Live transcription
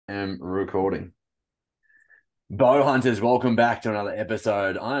am recording. Bow hunters, welcome back to another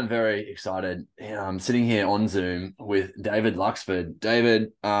episode. I'm very excited. I'm sitting here on Zoom with David Luxford. David,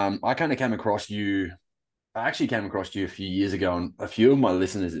 I kind of came across you. I actually came across you a few years ago, and a few of my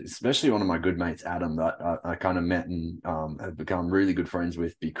listeners, especially one of my good mates, Adam, that I kind of met and have become really good friends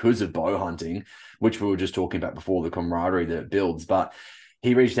with because of bow hunting, which we were just talking about before, the camaraderie that it builds. But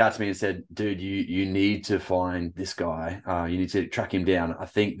he reached out to me and said, dude, you need to find this guy. You need to track him down. I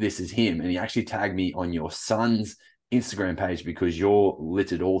think this is him. And he actually tagged me on your son's Instagram page because you're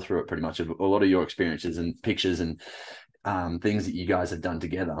littered all through it pretty much of a lot of your experiences and pictures and things that you guys have done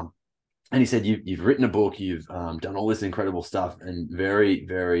together. And he said, you've written a book, you've done all this incredible stuff, and very,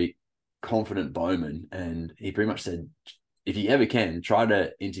 very confident bowman. And he pretty much said, if you ever can, try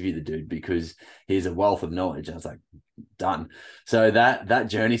to interview the dude because he's a wealth of knowledge. And I was like, done. So that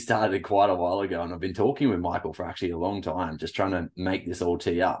journey started quite a while ago. And I've been talking with Michael for actually a long time, just trying to make this all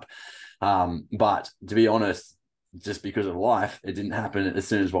tee up. But to be honest, just because of life, it didn't happen as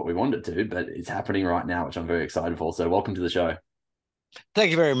soon as what we wanted it to, but it's happening right now, which I'm very excited for. So welcome to the show.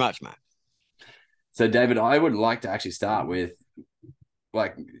 Thank you very much, mate. So David, I would like to actually start with,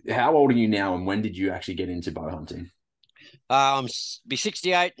 like, how old are you now and when did you actually get into bow hunting? I'm be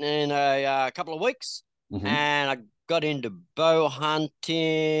 68 in a couple of weeks, and I got into bow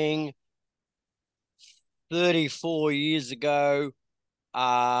hunting 34 years ago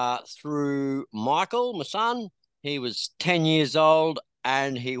through Michael, my son. He was 10 years old,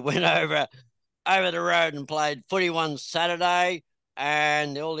 and he went over the road and played footy one Saturday,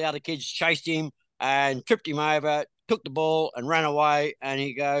 and all the other kids chased him and tripped him over, took the ball and ran away. And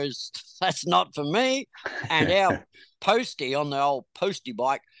he goes, that's not for me. And our postie on the old postie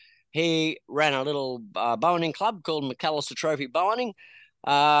bike, he ran a little bowhunting club called McAllister Trophy Bowhunting.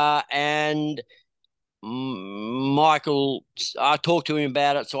 And Michael, I talked to him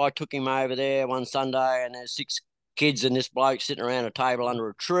about it. So I took him over there one Sunday, and there's 6 kids and this bloke sitting around a table under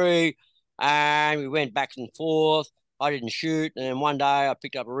a tree. And we went back and forth. I didn't shoot. And then one day I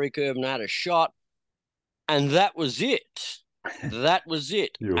picked up a recurve and had a shot. And that was it. That was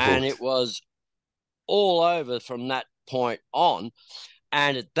it. And it was all over from that point on.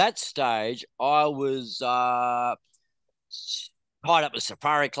 And at that stage, I was tied up with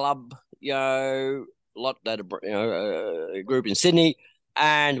Safari Club, a group in Sydney,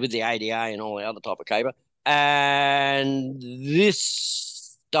 and with the ADA and all the other type of caper. And this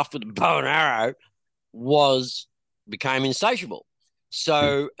stuff with the bow and arrow became insatiable.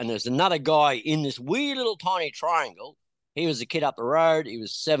 So, and there's another guy in this weird little tiny triangle. He was a kid up the road. He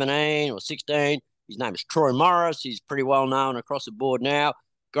was 17 or 16. His name is Troy Morris. He's pretty well known across the board now.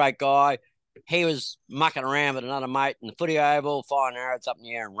 Great guy. He was mucking around with another mate in the footy oval, firing arrows up in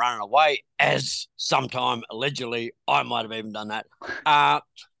the air and running away, as sometime allegedly I might have even done that.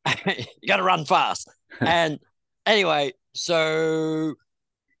 You got to run fast. And anyway, so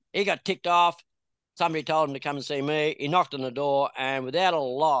he got ticked off. Somebody told him to come and see me. He knocked on the door, and without a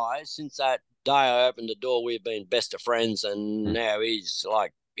lie, since that day I opened the door, we've been best of friends, and now he's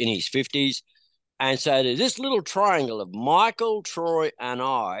like in his 50s. And so this little triangle of Michael, Troy, and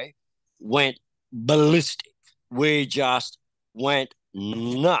I went ballistic. We just went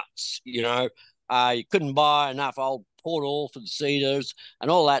nuts, You couldn't buy enough old Port Orford cedars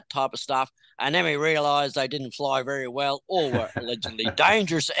and all that type of stuff. And then we realised they didn't fly very well or were allegedly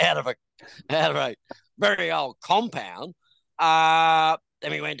dangerous out of a very old compound.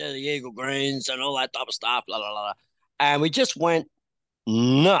 Then we went to the Eagle Greens and all that type of stuff, blah, blah, blah. And we just went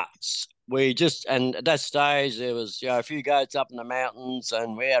nuts. And at that stage, there was a few goats up in the mountains,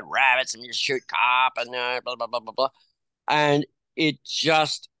 and we had rabbits, and we just shoot carp, and blah, blah, blah, blah, blah. And it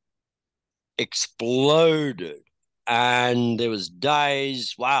just exploded. And there was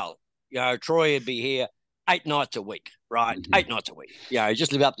days, Troy would be here 8 nights a week, right? 8 nights a week. He'd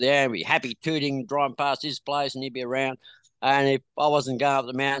just live up there and be happy tooting, driving past his place, and he'd be around. And if I wasn't going up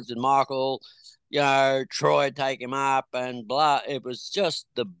the mountains with Michael, Troy would take him up and blah. It was just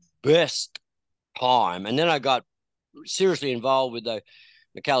the best time. And then I got seriously involved with the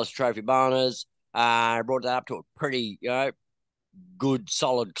McAllister Trophy Boners. I brought that up to a pretty, good,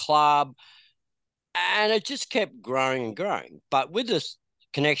 solid club. And it just kept growing and growing. But with this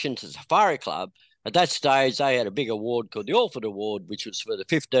connection to the Safari Club, at that stage, they had a big award called the Alford Award, which was for the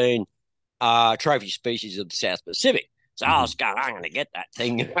 15 trophy species of the South Pacific. So I was going, I'm going to get that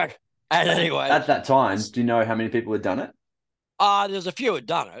thing. And anyway. At that time, do you know how many people had done it? There's a few had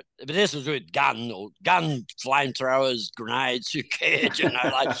done it, but this was with gun flamethrowers, grenades, who cared,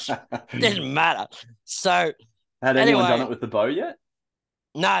 didn't matter. So had anyone done it with the bow yet?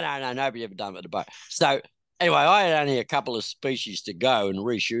 No, nobody ever done it with the bow. So anyway, I had only a couple of species to go and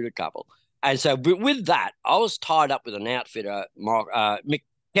reshoot a couple. And so with that, I was tied up with an outfitter,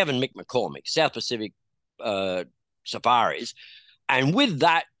 Kevin Mick McCormick, South Pacific Safaris. And with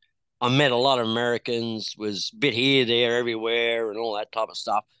that, I met a lot of Americans, was a bit here, there, everywhere, and all that type of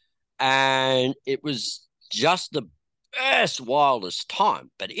stuff. And it was just the best, wildest time.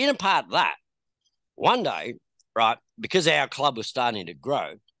 But in a part of that, one day, right, because our club was starting to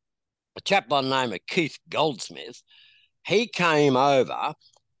grow, a chap by the name of Keith Goldsmith, he came over.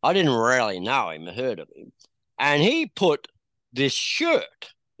 I didn't really know him, I heard of him. And he put this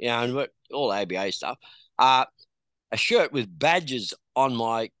shirt, and all ABA stuff, a shirt with badges on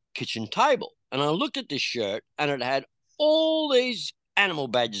my kitchen table. And I looked at this shirt and it had all these animal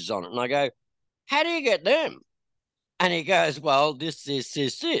badges on it. And I go, how do you get them? And he goes, well, this. And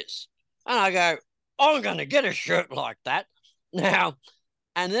I go, I'm going to get a shirt like that. Now,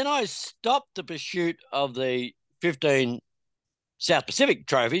 and then I stopped the pursuit of the 15 South Pacific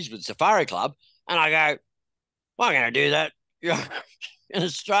trophies with Safari Club. And I go, well, I'm going to do that in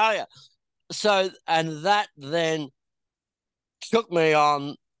Australia. So, and that then took me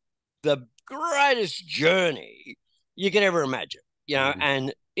on the greatest journey you could ever imagine,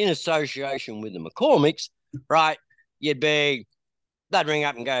 and in association with the McCormicks, right, they'd ring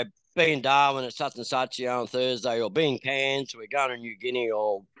up and go, be in Darwin at such and such, on Thursday, or be in Cairns, we're going to New Guinea,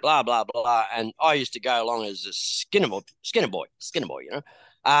 or blah, blah, blah. And I used to go along as a Skinner boy,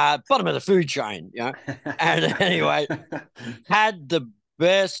 bottom of the food chain, And anyway, had the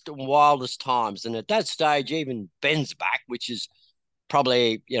best and wildest times. And at that stage, even Ben's back, which is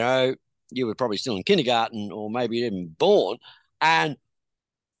probably, you were probably still in kindergarten or maybe even born. And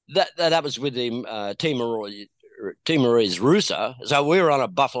that was with him, Timorese Roosa. So we were on a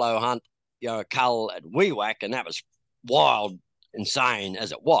buffalo hunt, cull at Weewak, and that was wild, insane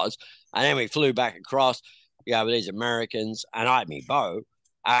as it was. And then we flew back across, with these Americans, and I had me bow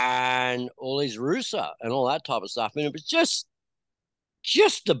and all these Roosa and all that type of stuff. And it was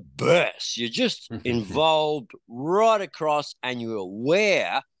just the burst. You're just involved right across, and you're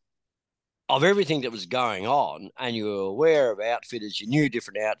aware of everything that was going on, and you were aware of outfitters. You knew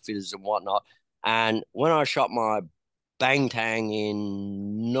different outfitters and whatnot. And when I shot my Bang Tang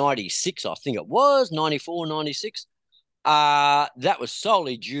in 96, I think it was, 94, 96, that was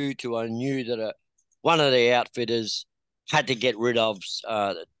solely due to, I knew that one of the outfitters had to get rid of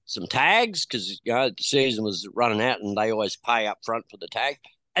some tags because, the season was running out and they always pay up front for the tag.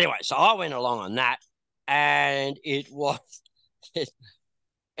 Anyway, so I went along on that, and it was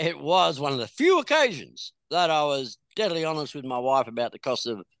one of the few occasions that I was deadly honest with my wife about the cost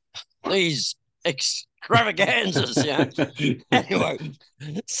of these extravaganzas. Anyway,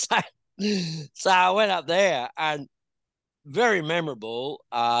 so I went up there, and very memorable.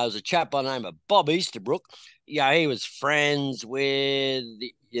 Was a chap by the name of Bob Easterbrook. He was friends with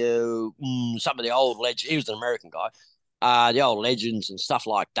some of the old legends. He was an American guy. The old legends and stuff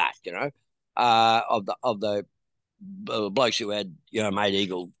like that. Of the blokes who had made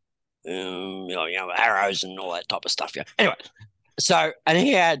eagle, arrows and all that type of stuff. Anyway, so and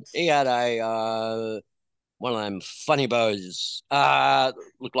he had a one of them funny bows,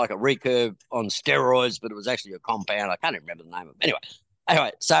 looked like a recurve on steroids, but it was actually a compound. I can't even remember the name of it.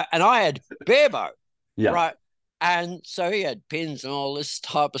 Anyway, so and I had bear bow, right, and so he had pins and all this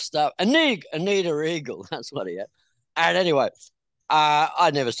type of stuff. Anita eagle, that's what he had. And anyway,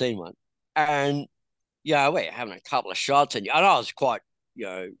 I'd never seen one, and we're having a couple of shots, and I was quite,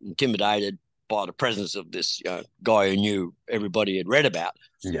 intimidated by the presence of this guy who knew everybody had read about.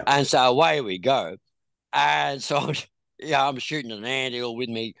 Yeah. And so away we go. And so, I'm shooting an anteater with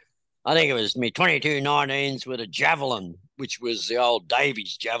me. I think it was me 22-19s with a javelin, which was the old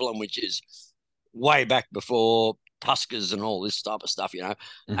Davies javelin, which is way back before Tuskers and all this type of stuff,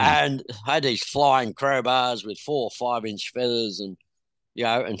 And I had these flying crowbars with 4 or 5-inch feathers and,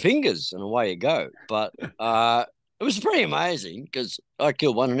 and fingers, and away you go. But it was pretty amazing because I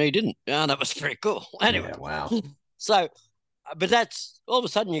killed one and he didn't. That was pretty cool. Anyway, yeah, wow. So, but that's all of a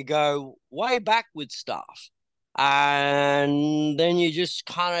sudden you go way back with stuff, and then you just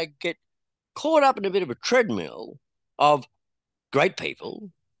kind of get caught up in a bit of a treadmill of great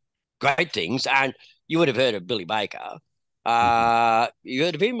people, great things. And you would have heard of Billy Baker. You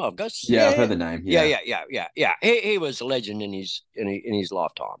heard of him? I've got. Yeah, I've heard the name. Yeah. He was a legend in his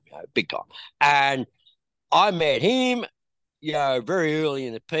lifetime, big time. And I met him, very early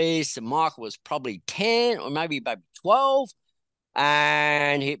in the piece, and Michael was probably 10 or maybe 12.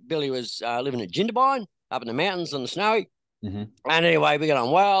 And Billy was living at Jindabyne up in the mountains on the Snowy. Mm-hmm. And anyway, we got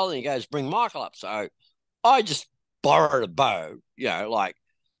on well, and he goes, bring Michael up. So I just borrowed a bow, like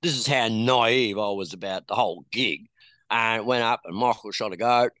this is how naive I was about the whole gig. And went up and Michael shot a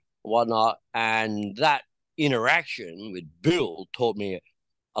goat and whatnot. And that interaction with Bill taught me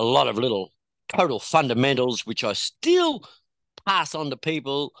a lot of little total fundamentals, which I still pass on to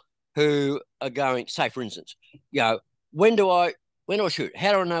people who are going, say, for instance, when do I shoot?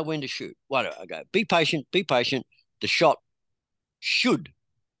 How do I know when to shoot? Why do I go? Be patient, be patient. The shot should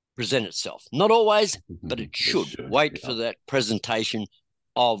present itself. Not always, but it should. Wait for that presentation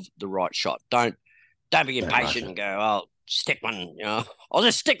of the right shot. Don't be impatient and go, oh, stick one, I'll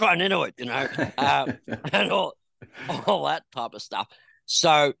just stick one into it, and all that type of stuff.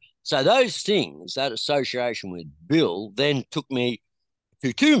 So those things, that association with Bill, then took me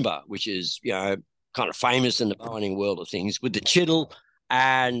to Toomba, which is, kind of famous in the bowhunting world of things, with the chittle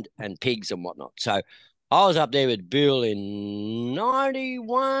and pigs and whatnot. So I was up there with Bill in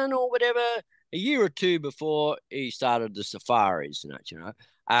 91 or whatever, a year or two before he started the safaris and that,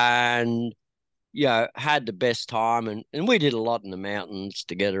 and had the best time, and we did a lot in the mountains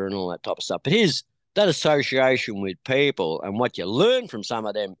together and all that type of stuff. But that association with people and what you learn from some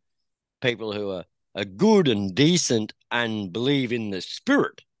of them people who are good and decent and believe in the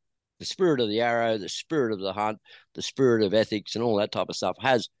spirit of the arrow, the spirit of the hunt, the spirit of ethics and all that type of stuff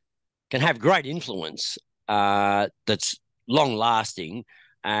can have great influence that's long lasting.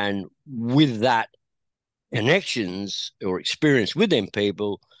 And with that connections or experience with them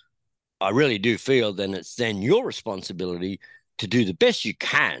people, I really do feel then it's then your responsibility to do the best you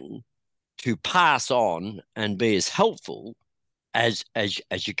can to pass on and be as helpful as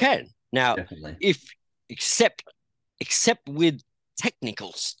you can. Now, Definitely. except with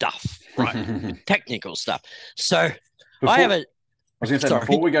technical stuff, right? Technical stuff. So I was going to say,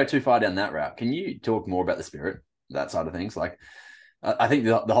 before we go too far down that route, can you talk more about the spirit, that side of things? Like, I think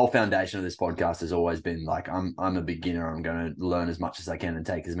the whole foundation of this podcast has always been like, I'm a beginner. I'm going to learn as much as I can and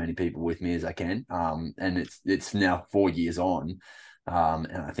take as many people with me as I can. And it's now 4 years on. And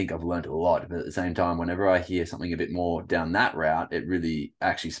I think I've learned a lot, but at the same time, whenever I hear something a bit more down that route, it really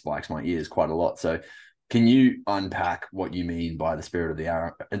actually spikes my ears quite a lot. So can you unpack what you mean by the spirit of the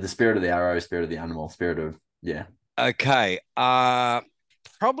arrow, spirit of the animal, spirit of, yeah. Okay.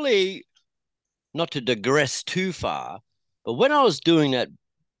 Probably not to digress too far, but when I was doing that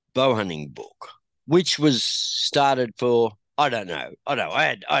bow hunting book, which was started for, I don't know.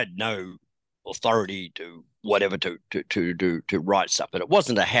 I had no authority to whatever to write stuff, but it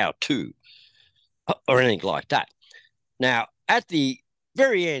wasn't a how-to or anything like that. Now, at the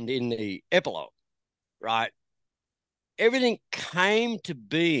very end in the epilogue, right, everything came to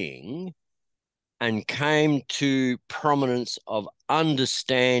being and came to prominence of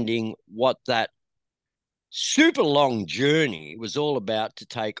understanding what that super long journey was all about to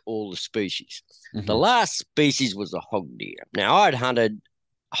take all the species. Mm-hmm. The last species was a hog deer. Now, I'd hunted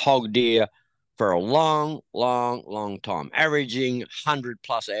hog deer for a long time, averaging 100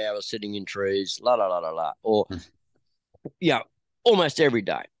 plus hours sitting in trees, or, almost every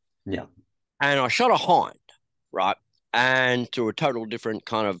day. Yeah. And I shot a hind, right? And through a total different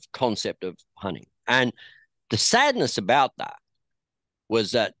kind of concept of hunting. And the sadness about that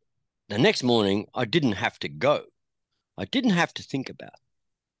was that the next morning, I didn't have to go. I didn't have to think about it.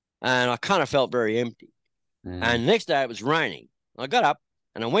 And I kind of felt very empty. Mm. And the next day it was raining. I got up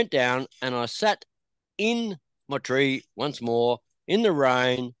and I went down and I sat in my tree once more in the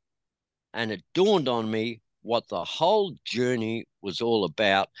rain. And it dawned on me what the whole journey was all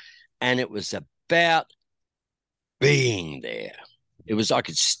about. And it was about being there. It was, I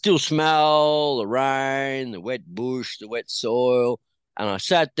could still smell the rain, the wet bush, the wet soil. And I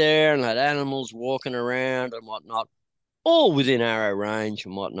sat there and had animals walking around and whatnot, all within arrow range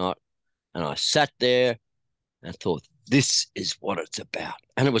and whatnot. And I sat there and thought, this is what it's about.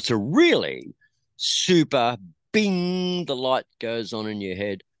 And it was a really super bing, the light goes on in your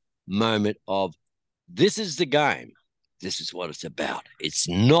head moment of, this is the game. This is what it's about. It's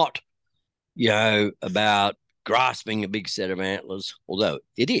not, about grasping a big set of antlers, although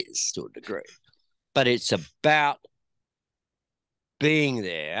it is to a degree. But it's about being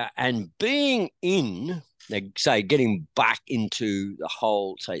there and being in, say, getting back into the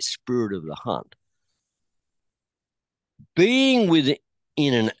whole, say, spirit of the hunt. Being within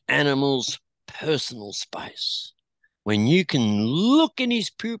an animal's personal space, when you can look in his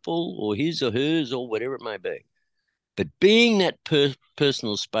pupil or his or hers or whatever it may be, but being that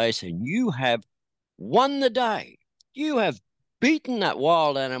personal space, and you have won the day, you have beaten that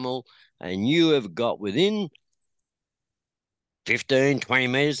wild animal, and you have got within 15, 20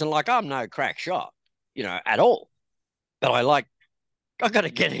 meters, and like, I'm no crack shot, at all. But I got to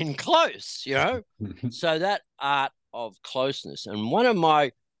get in close, So that art of closeness. And one of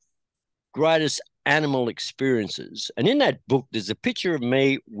my greatest animal experiences. And in that book, there's a picture of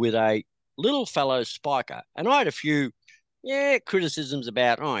me with a little fellow spiker. And I had a few, criticisms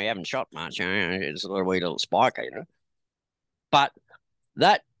about, oh, you haven't shot much. It's a little wee little spiker, But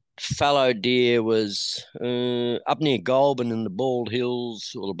that fallow deer was up near Goulburn in the Bald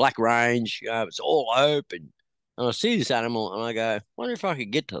Hills or the Black Range. It's all open. And I see this animal and I go, wonder if I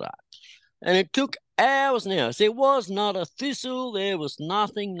could get to that. And it took hours and hours. There was not a thistle. There was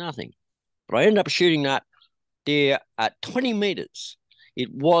nothing. But I ended up shooting that deer at 20 meters.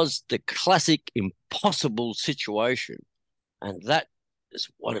 It was the classic impossible situation. And that is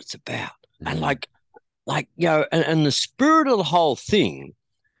what it's about. Mm-hmm. And and the spirit of the whole thing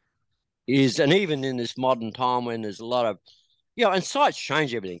is, and even in this modern time when there's a lot of, and sites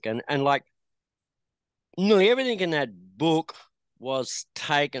change everything. And like nearly everything in that book was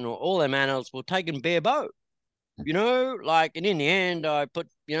taken, or all them animals were taken bare bow. And in the end, I put,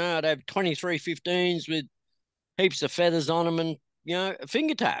 I'd have 23 15s with heaps of feathers on them and, a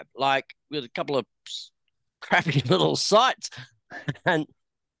finger tab, like with a couple of crappy little sights. And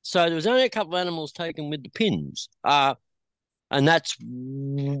so there was only a couple of animals taken with the pins. And that's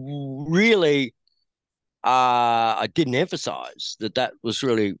really, I didn't emphasize that was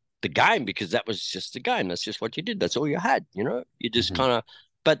really the game, because that was just the game. That's just what you did. That's all you had, You just kind of,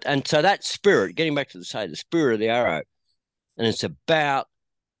 and so that spirit, getting back to the spirit of the arrow, and it's about,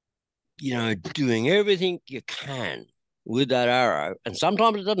 doing everything you can with that arrow. And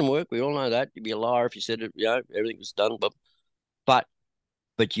sometimes it doesn't work. We all know that. You'd be a liar if you said it, everything was done. But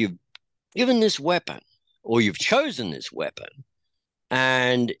you've given this weapon, or you've chosen this weapon.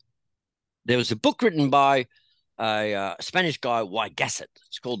 And there was a book written by a Spanish guy, Gasset.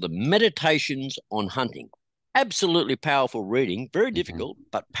 It's called The Meditations on Hunting. Absolutely powerful reading, very difficult,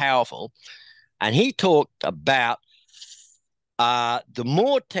 but powerful. And he talked about the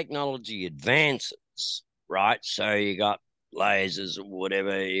more technology advances, right? So you got lasers or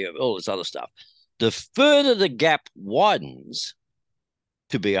whatever, all this other stuff. The further the gap widens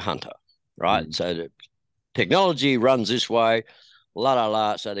to be a hunter, right? So the technology runs this way,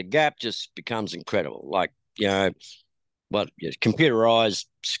 so the gap just becomes incredible. Like, computerized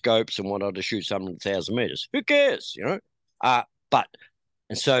scopes and whatnot to shoot something at 1,000 meters. Who cares, and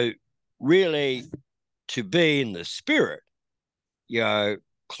so really to be in the spirit,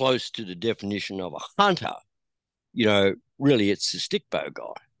 close to the definition of a hunter, really it's the stick bow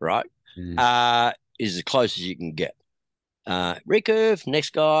guy, right? Is as close as you can get. Recurve,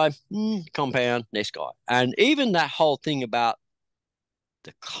 next guy, compound, next guy. And even that whole thing about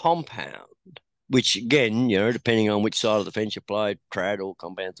the compound, which again, depending on which side of the fence you play, trad or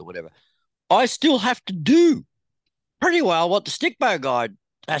compounds or whatever, I still have to do pretty well what the stick bow guy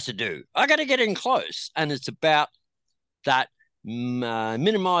has to do. I got to get in close. And it's about that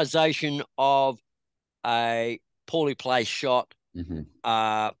minimization of a poorly placed shot.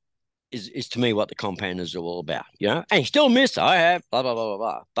 Is to me what the compounders are all about, And you still miss, I have, blah, blah, blah, blah,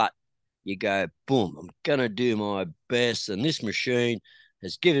 blah. But you go, boom, I'm going to do my best. And this machine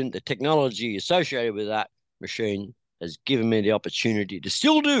has given, the technology associated with that machine has given me the opportunity to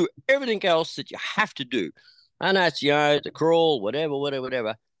still do everything else that you have to do. And that's, the crawl,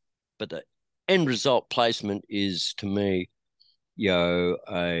 whatever. But the end result placement is, to me,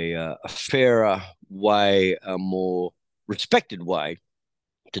 a fairer way, a more respected way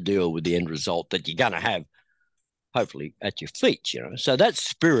to deal with the end result that you're going to have, hopefully, at your feet, So that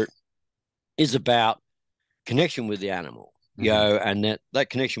spirit is about connection with the animal, and that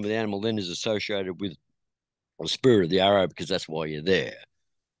connection with the animal then is associated with the spirit of the arrow, because that's why you're there,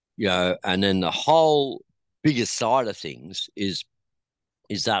 and then the whole bigger side of things is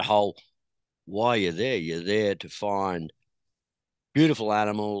that whole why you're there. You're there to find beautiful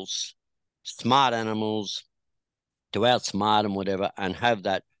animals, smart animals, to outsmart them, whatever, and have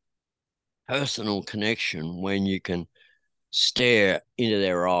that personal connection when you can stare into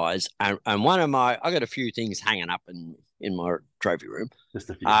their eyes. And I got a few things hanging up in my trophy room. Just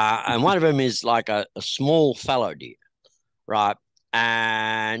a few. And one of them is like a small fallow deer, right?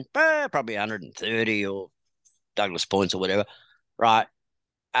 And probably 130 or Douglas points or whatever, right?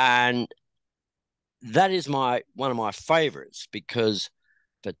 And that is one of my favorites, because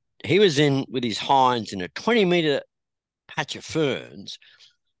he was in with his hinds in a 20-meter patch of ferns,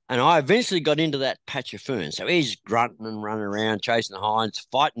 and I eventually got into that patch of ferns. So he's grunting and running around, chasing the hinds,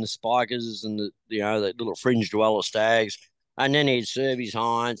 fighting the spikers and the little fringe dweller stags, and then he'd serve his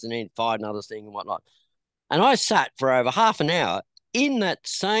hinds and then fight another thing and whatnot. And I sat for over half an hour in that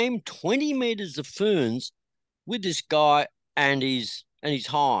same 20 meters of ferns with this guy and his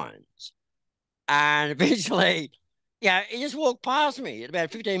hinds. And eventually Yeah, he just walked past me at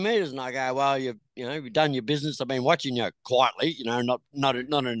about 15 meters, and I go, "Well, you've done your business. I've been watching you quietly, not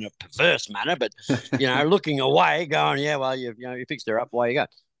in a perverse manner, but looking away, going, yeah, well, you fixed her up. Away you go."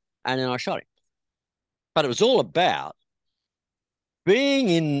 And then I shot him. But it was all about being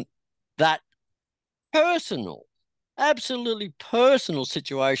in that personal, absolutely personal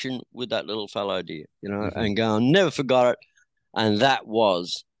situation with that little fellow deer, and going, never forgot it. And that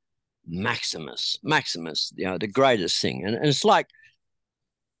was Maximus, the greatest thing. And it's like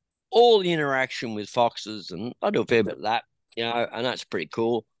all the interaction with foxes, and I do a fair bit of that, and that's pretty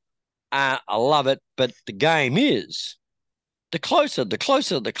cool. I love it. But the game is the closer,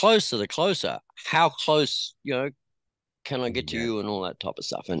 how close, can I get to you and all that type of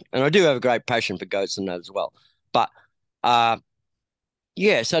stuff. And I do have a great passion for goats and that as well. But so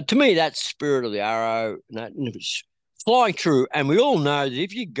to me, that's spirit of the arrow, and it's flying through. And we all know that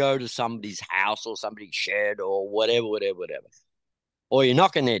if you go to somebody's house or somebody's shed or whatever, or you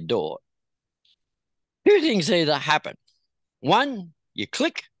knock on their door, two things either happen. One, you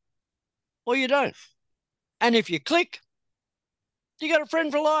click, or you don't. And if you click, you got a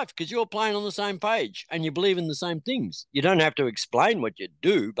friend for life because you're playing on the same page and you believe in the same things. You don't have to explain what you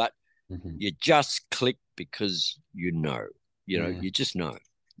do, but you just click because you just know.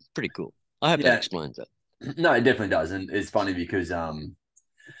 It's pretty cool. I hope that explains it. No, it definitely does. And it's funny because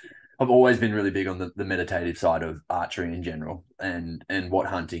I've always been really big on the meditative side of archery in general and what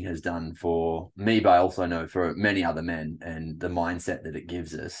hunting has done for me, but I also know for many other men and the mindset that it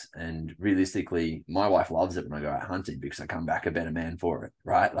gives us. And realistically, my wife loves it when I go out hunting because I come back a better man for it,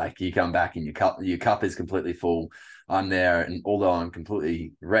 right? Like you come back and your cup is completely full. I'm there, and although I'm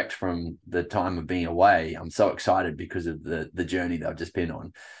completely wrecked from the time of being away, I'm so excited because of the journey that I've just been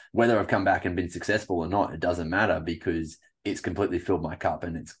on. Whether I've come back and been successful or not, it doesn't matter because it's completely filled my cup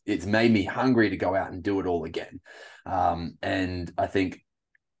and it's made me hungry to go out and do it all again. And I think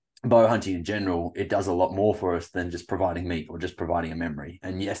bow hunting in general, it does a lot more for us than just providing meat or just providing a memory.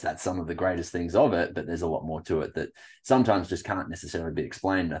 And yes, that's some of the greatest things of it, but there's a lot more to it that sometimes just can't necessarily be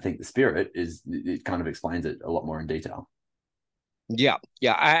explained. I think the spirit it kind of explains it a lot more in detail. Yeah.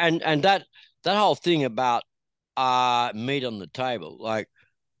 And that whole thing about meat on the table, like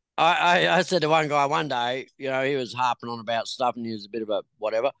I said to one guy one day, he was harping on about stuff and he was a bit of a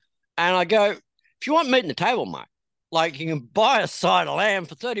whatever. And I go, if you want meat on the table, mate, like you can buy a side of lamb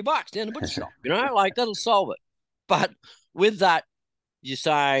for $30 down the butcher shop, like that'll solve it. But with that, you're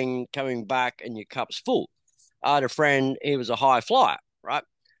saying coming back and your cup's full. I had a friend, he was a high flyer, right?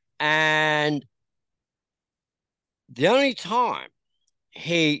 And the only time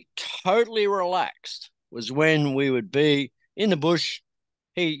he totally relaxed was when we would be in the bush.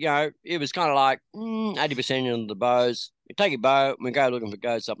 It was kind of like 80% of the bows. You take your bow and we go looking for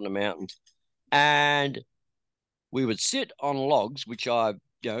goats up in the mountains. And we would sit on logs, which I,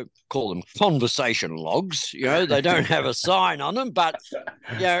 call them conversation logs. They don't have a sign on them, but,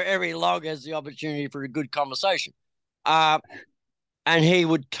 every log has the opportunity for a good conversation. And he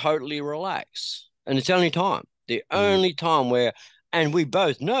would totally relax. And it's the only time where, and we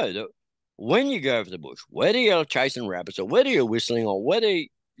both know that when you go over the bush, whether you're chasing rabbits or whether you're whistling or whether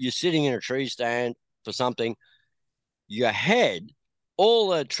you're sitting in a tree stand for something, your head, all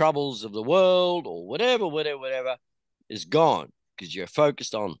the troubles of the world or whatever is gone because you're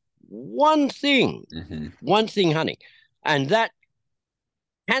focused on one thing, hunting. And that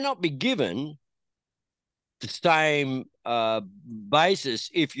cannot be given the same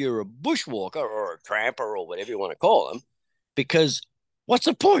basis if you're a bushwalker or a tramper or whatever you want to call them, because what's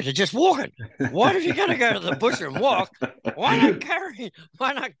the point of just walking? What if you're going to go to the bush and walk? Why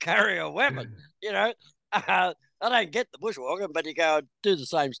not carry a weapon? I don't get the bushwalking, but you go and do the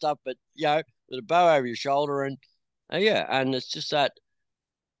same stuff, but with a bow over your shoulder, and and it's just that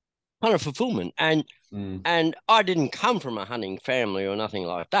kind of fulfillment. And I didn't come from a hunting family or nothing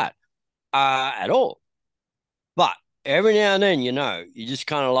like that at all. But every now and then, you just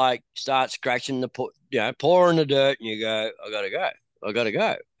kind of like start scratching paw in the dirt, and you go, I got to go,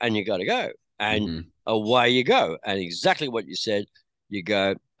 and you got to go, and away you go. And exactly what you said, you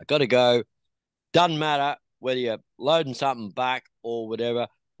go, I got to go. Doesn't matter whether you're loading something back or whatever,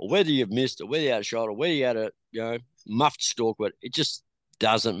 or whether you've missed, or whether you had a shot, or whether you had a muffed stalk, but it just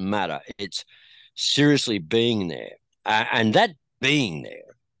doesn't matter. It's seriously being there, and that being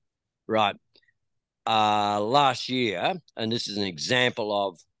there, right? Last year, and this is an example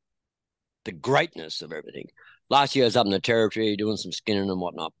of the greatness of everything. Last year I was up in the territory doing some skinning and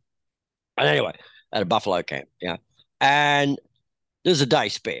whatnot. And anyway, at a buffalo camp, and there's a day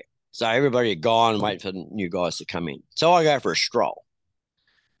spare. So everybody had gone and waiting for the new guys to come in. So I go for a stroll.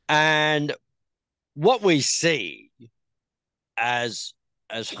 And what we see as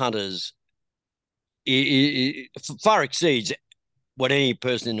hunters, it far exceeds what any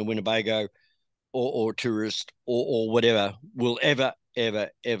person in the Winnebago or tourist or whatever will ever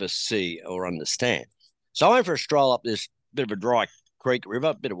see or understand. So I went for a stroll up this bit of a dry creek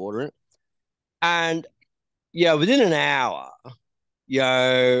river, bit of water in it, and within an hour,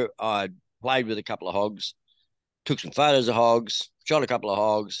 I played with a couple of hogs, took some photos of hogs, shot a couple of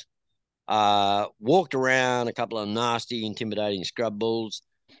hogs, walked around a couple of nasty, intimidating scrub bulls,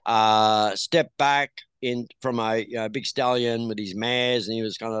 stepped back in from a big stallion with his mares, and he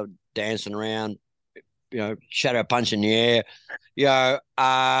was kind of dancing around, shadow punch in the air.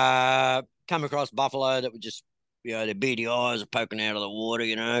 Come across buffalo that were just, their beady eyes are poking out of the water,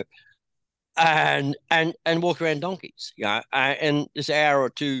 and walk around donkeys, and this hour or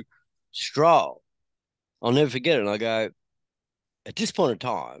two stroll, I'll never forget it. And I go, at this point in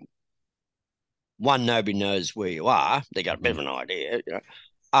time, one, nobody knows where you are. They got a bit of an idea,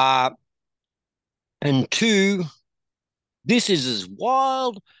 and two, this is as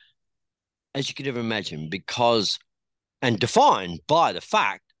wild as you could ever imagine, and defined by the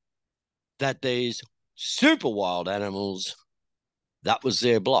fact that these super wild animals, that was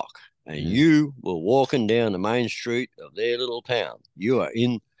their block. And you were walking down the main street of their little town. You are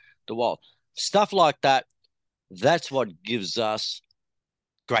in the wild. Stuff like that, that's what gives us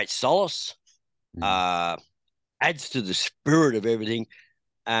great solace, adds to the spirit of everything,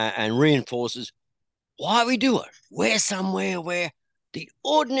 and reinforces why we do it. We're somewhere where the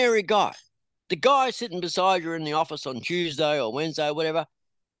ordinary guy, the guy sitting beside you in the office on Tuesday or Wednesday or whatever,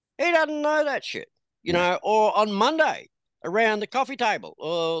 he doesn't know that shit, or on Monday around the coffee table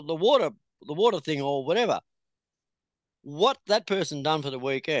or the water thing or whatever. What that person done for the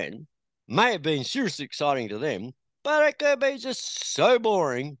weekend may have been seriously exciting to them, but it could be just so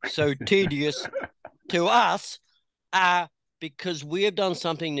boring, so tedious to us, because we have done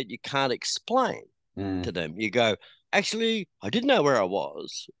something that you can't explain to them. You go, actually, I didn't know where I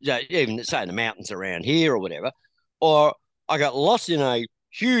was, even say in the mountains around here or whatever, or I got lost in a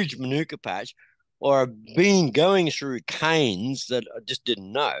huge manuka patch, or I've been going through canes that I just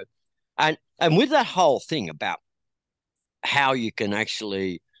didn't know. And with that whole thing about how you can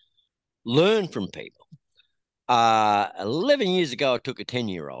actually learn from people, 11 years ago, I took a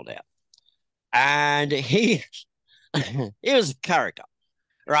 10-year-old out, and he was a character,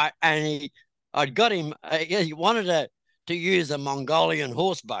 right? And I'd got him, he wanted to use a Mongolian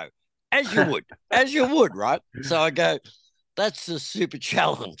horse bow, as you would, right? So I go, that's a super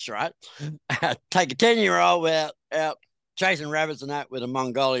challenge, right? Take a 10-year-old out chasing rabbits and that with a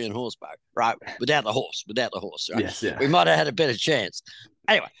Mongolian horse bow, right? Without the horse, right? Yes, yeah. We might have had a better chance.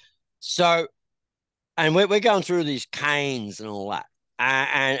 Anyway, so, and we're going through these canes and all that.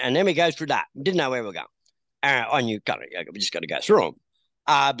 And then we go through that. Didn't know where we were going. I knew we just got to go through them.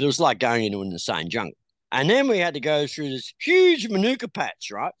 But it was like going into an insane jungle. And then we had to go through this huge manuka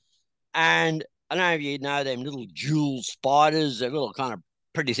patch, right? And I don't know if you know them little jewel spiders, they're little kind of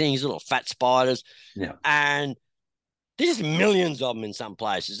pretty things, little fat spiders. Yeah. And there's millions of them in some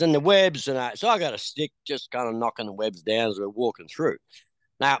places. And the webs, so I got a stick just kind of knocking the webs down as we're walking through.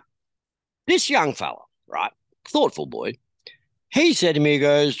 Now, this young fella, right, thoughtful boy, he said to me, he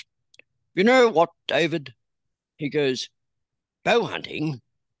goes, you know what, David? He goes, bow hunting,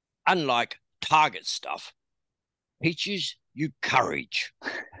 unlike target stuff, teaches you courage.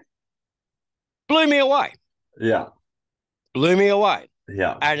 Blew me away. Yeah. Blew me away.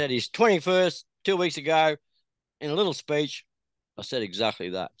 Yeah. And at his 21st, 2 weeks ago, in a little speech, I said exactly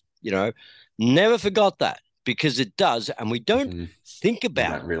that. Never forgot that, because it does, and we don't think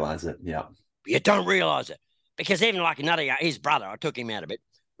about it. You don't realize it. Yeah. You don't realize it. Because even like his brother, I took him out a bit.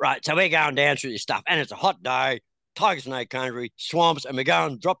 Right. So we're going down through this stuff, and it's a hot day, tiger snake country, swamps, and we're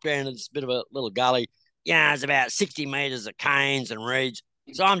going drop down into this bit of a little gully. It's about 60 meters of canes and reeds.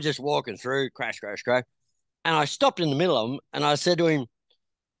 So I'm just walking through, crash. And I stopped in the middle of them, and I said to him,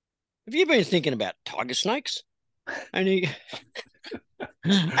 have you been thinking about tiger snakes? And he,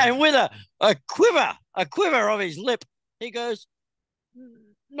 and with a quiver of his lip, he goes,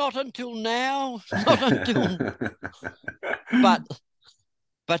 not until now, not until.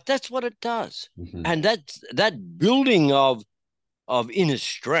 But that's what it does. And that's that building of inner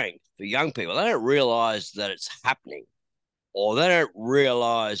strength for young people. They don't realize that it's happening, or they don't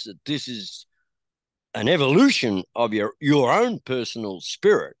realize that this is an evolution of your own personal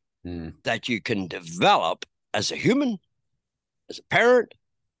spirit that you can develop as a human, as a parent,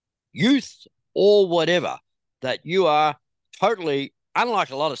 youth, or whatever, that you are totally, unlike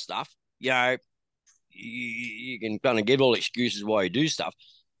a lot of stuff, you can kind of give all excuses why you do stuff.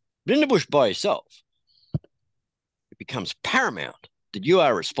 But in the bush by yourself, becomes paramount that you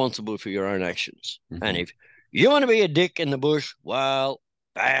are responsible for your own actions. Mm-hmm. And if you want to be a dick in the bush, well,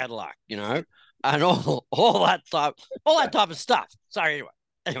 bad luck, and all that type of stuff. Sorry,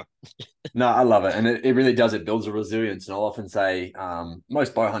 anyway. No, I love it. And it really does. It builds a resilience. And I'll often say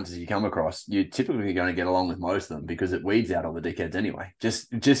most bow hunters you come across, you're typically going to get along with most of them because it weeds out all the dickheads anyway.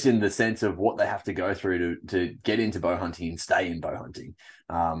 Just in the sense of what they have to go through to get into bow hunting and stay in bow hunting.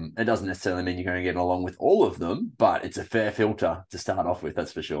 It doesn't necessarily mean you're going to get along with all of them, but it's a fair filter to start off with.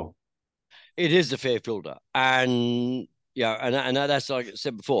 That's for sure. It is a fair filter. And, and that's like I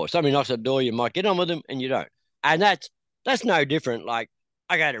said before. If somebody knocks on the door, you might get on with them and you don't. And that's no different. Like,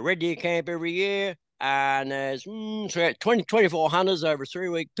 I go to red deer camp every year, and there's 24 hunters over a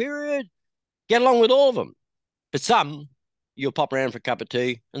 3-week period. Get along with all of them. But some, you'll pop around for a cup of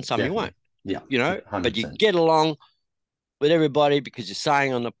tea, and some Definitely. you won't. Yeah. 100%. But you get along with everybody because you're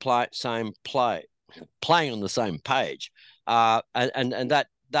saying on the playing on the same page. And that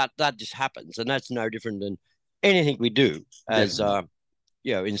just happens. And that's no different than anything we do as,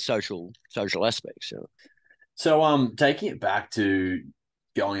 in social aspects. So, taking it back to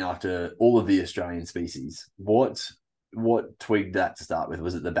going after all of the Australian species, what twigged that to start with?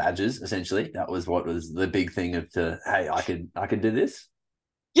 Was it the badgers? Essentially, that was what was the big thing of hey, I could do this.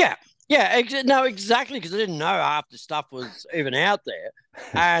 Yeah, no, exactly, because I didn't know half the stuff was even out there,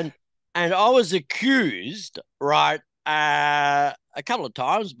 and I was accused, right, a couple of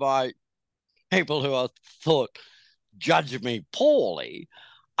times by people who I thought judged me poorly,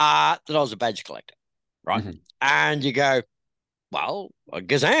 that I was a badge collector, right, Mm-hmm. and you go, well, I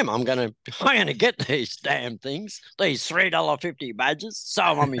guess I am. I'm gonna get these damn things, these $3.50 badges, sew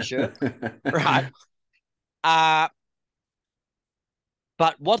them on my shirt, right?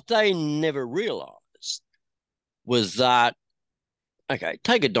 But what they never realised was that, okay,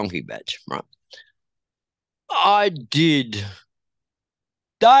 take a donkey badge, right? I did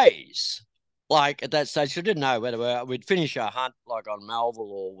days, like at that stage, I didn't know whether we'd finish our hunt like on Melville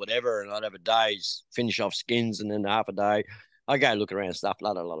or whatever, and I'd have a day's finish off skins and then half a day. I go look around stuff,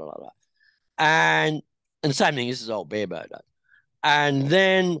 la la la la la. And the same thing, this is old Bearbow Day. And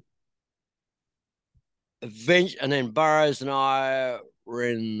then Burrows and I were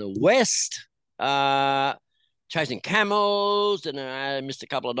in the west, chasing camels, and I missed a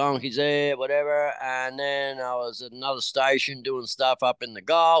couple of donkeys there, whatever. And then I was at another station doing stuff up in the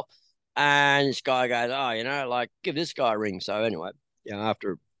Gulf, and this guy goes, oh, give this guy a ring. So anyway,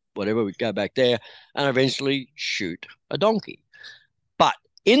 after whatever, we go back there and eventually shoot a donkey. But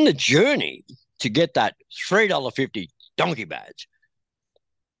in the journey to get that $3.50 donkey badge,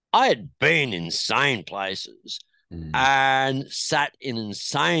 I had been insane places and sat in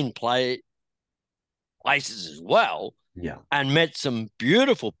insane places as well, and met some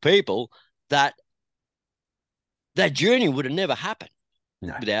beautiful people that journey would have never happened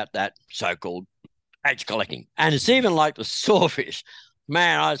without that so-called badge collecting. And it's even like the sawfish.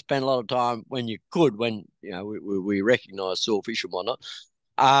 Man, I spent a lot of time when we recognize sawfish and whatnot.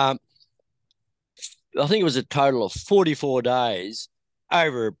 I think it was a total of 44 days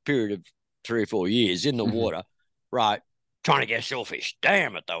over a period of 3 or 4 years in the water, right, trying to get sawfish.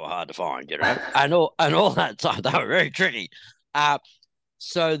 Damn it, they were hard to find, and all that time. They were very tricky.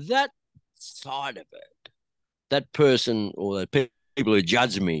 So that side of it, that person or the people who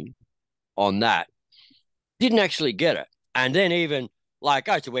judged me on that didn't actually get it. And then even, like,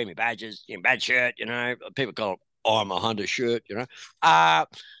 I used to wear my badges, badge shirt, people call it I'm a hunter shirt,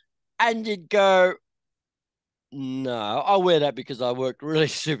 and you'd go, no, I wear that because I worked really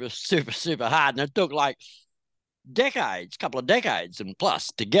super, super, super hard. And it took like couple of decades and plus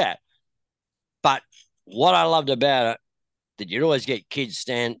to get. But what I loved about it, that you'd always get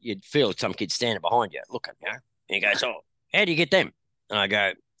you'd feel some kids standing behind you, looking, and he goes, oh, how do you get them? And I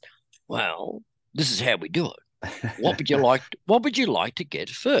go, well, this is how we do it. What would you like to get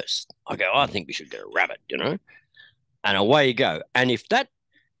first? I go, I think we should get a rabbit, and away you go. And if that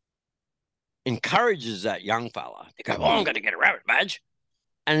encourages that young fella to go, oh, I'm going to get a rabbit badge.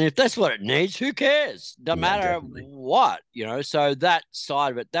 And if that's what it needs, who cares? Doesn't matter what, So that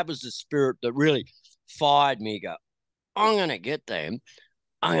side of it, that was the spirit that really fired me. Go, I'm going to get them.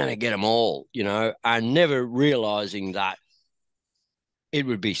 I'm going to get them all, and never realizing that it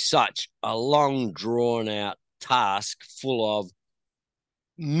would be such a long, drawn-out task full of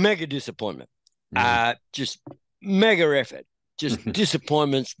mega disappointment, just mega effort, just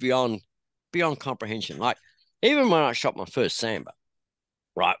disappointments beyond comprehension. Like, even when I shot my first sambar,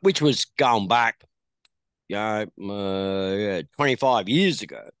 right, which was going back, 25 years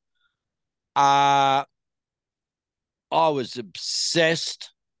ago, I was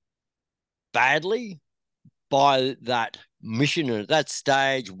obsessed badly by that mission. And at that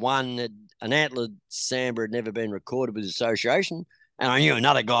stage, an antlered sambar had never been recorded with the association. And I knew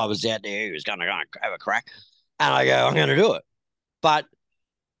another guy was out there who was going to go and have a crack. And I go, I'm going to do it. But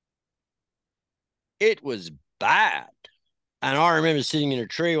it was bad. And I remember sitting in a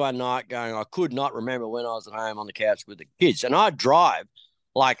tree one night going, I could not remember when I was at home on the couch with the kids. And I'd drive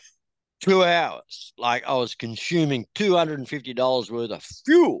like 2 hours. Like I was consuming $250 worth of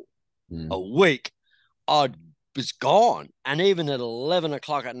fuel a week. I was gone. And even at 11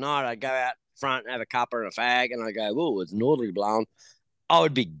 o'clock at night, I'd go out front and have a cuppa and a fag. And I go, oh, it's northerly blown. I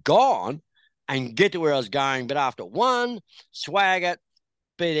would be gone and get to where I was going. But after one, swag it,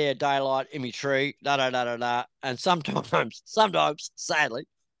 be there daylight in my tree, da-da-da-da-da. And sometimes, sadly,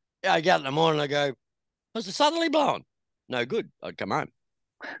 I get in the morning and I go, was it suddenly blown? No good. I'd come home.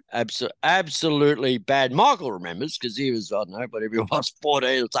 Absolutely bad. Michael remembers because he was, I don't know, whatever he was,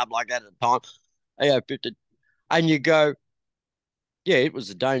 14 or something like that at the time. 50. And you go, yeah, it was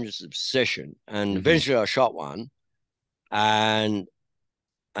a dangerous obsession. And eventually I shot one and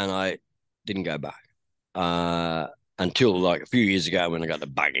I didn't go back until like a few years ago when I got the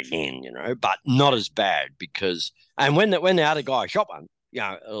bug again, but not as bad because, and when the other guy shot one,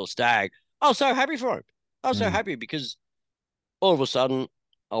 a little stag, I was so happy for him. I was so happy because all of a sudden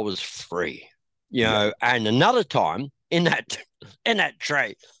I was free, and another time in that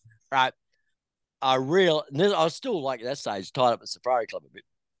tree, right, I was still like at that stage tied up at Safari Club a bit,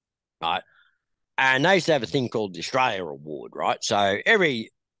 right, and they used to have a thing called the Australia Award, right, so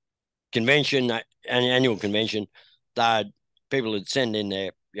every convention, an annual convention, people would send in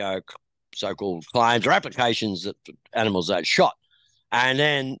their so-called claims or applications that animals they'd shot, and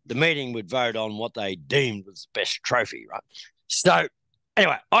then the meeting would vote on what they deemed was the best trophy, right? So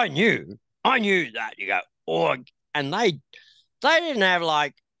anyway, I knew that and they didn't have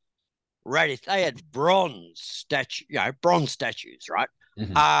like they had bronze statues, right?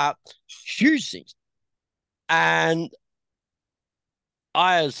 Huge things, and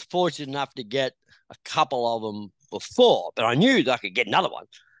I was fortunate enough to get a couple of them before, but I knew that I could get another one.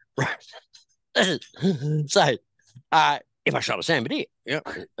 Right. So if I shot a sambar deer,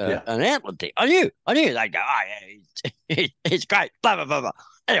 an antler deer, I knew they'd go, oh yeah, he's great, blah blah blah blah.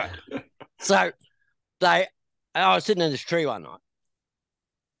 Anyway, so I was sitting in this tree one night,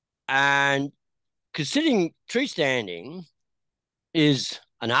 and because tree standing is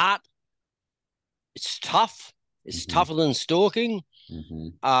an art. It's tough. It's tougher than stalking.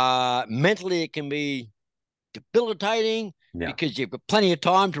 Mentally, it can be debilitating because you've got plenty of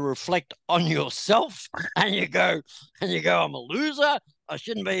time to reflect on yourself, and you go, I'm a loser. I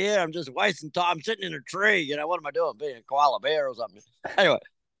shouldn't be here. I'm just wasting time sitting in a tree. What am I doing? Being a koala bear or something. Anyway,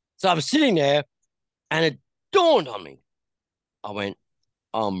 so I'm sitting there, and it dawned on me. I went,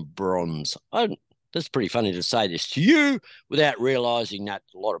 I'm bronze. That's pretty funny to say this to you without realizing that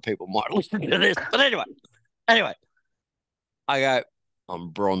a lot of people might listen to this. But anyway, I go,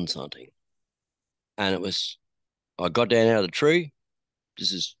 I'm bronze hunting. And I got down out of the tree.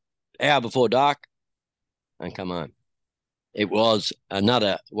 This is an hour before dark and come home. It was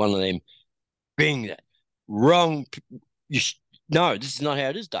another one of them being that wrong. No, this is not how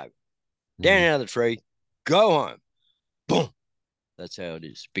it is, Dave. Down out of the tree, go home. Boom. That's how it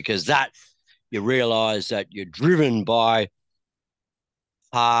is. Because you realize that you're driven by,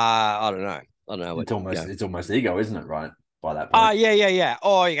 I don't know. It's almost ego, isn't it? Right. By that point. Oh, yeah.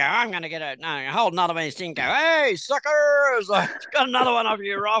 Oh, you go, I'm going to get hold another one. Go, hey, suckers. I got another one of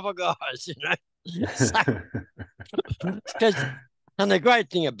your rifle guys, and the great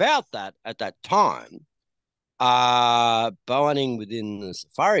thing about that at that time, bowhunting within the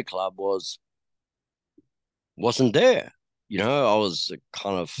Safari Club wasn't there. I was the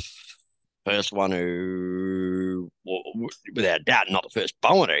kind of first one who, without doubt, not the first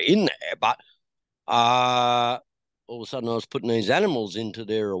bowhunter in there, but all of a sudden I was putting these animals into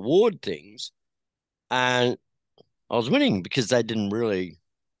their award things, and I was winning because they didn't really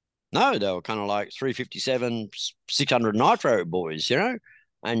know. They were kind of like 357, 600 nitro boys,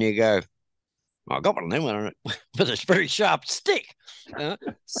 and you go, I got one of them with a very sharp stick.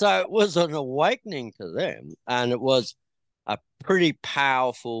 So it was an awakening to them, and it was a pretty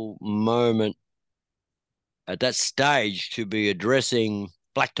powerful moment at that stage to be addressing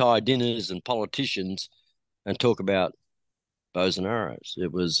black tie dinners and politicians and talk about bows and arrows.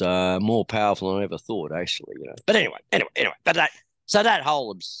 It was more powerful than I ever thought, actually. But anyway. But that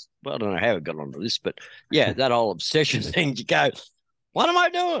whole, I don't know how we got onto this, but yeah, that whole obsession thing. You go, what am I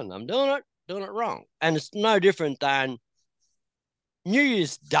doing? I'm doing it wrong, and it's no different than New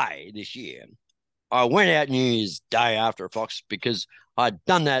Year's Day this year. I went out New Year's Day after a fox because I'd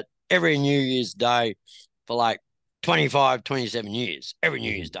done that every New Year's Day for like 25, 27 years, every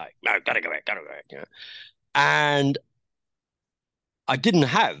New Year's Day. No, gotta go back, you know. And I didn't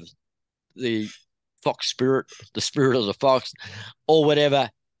have the fox spirit, the spirit of the fox or whatever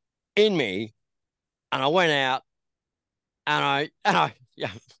in me. And I went out and I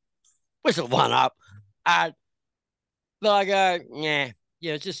whistled one up. And but I go, yeah,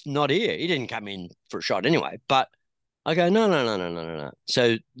 it's just not here. He didn't come in for a shot anyway. But I go, no.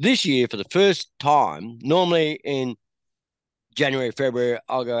 So this year, for the first time, normally in January, February,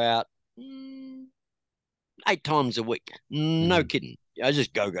 I'll go out 8 times a week. No kidding. I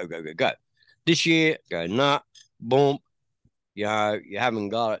just go. This year, go, nah, boom. You haven't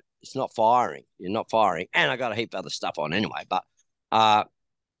got it. It's not firing. You're not firing. And I got a heap of other stuff on anyway. But I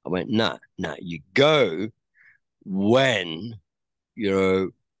went, no, you go when,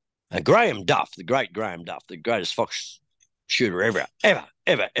 and Graham Duff, the great Graham Duff, the greatest fox shooter ever in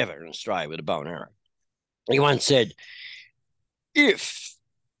Australia with a bow and arrow. He once said, if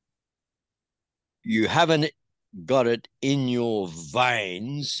you haven't got it in your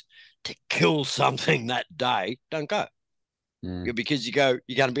veins to kill something that day, don't go. Because you're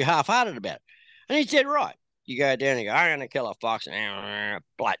going to be half-hearted about it. And he said, right. You go down and you go, I'm going to kill a fox.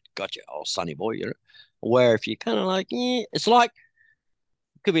 Blat, gotcha, old sonny boy, Where if you're kind of like, it's like,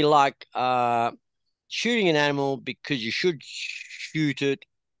 it could be like shooting an animal because you should shoot it,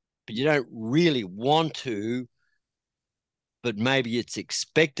 but you don't really want to, but maybe it's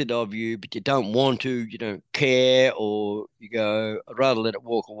expected of you, but you don't want to, you don't care, or you go, I'd rather let it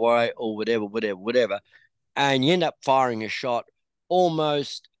walk away, or whatever. And you end up firing a shot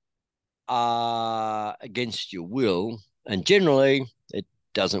almost against your will, and generally it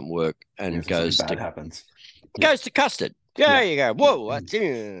doesn't work, and it goes bad happens. Goes to custard. Yeah, you go, whoa, I'm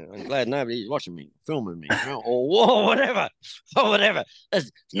glad nobody's watching me, filming me, or whoa, whatever.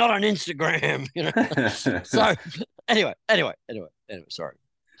 It's not on Instagram, So anyway, sorry.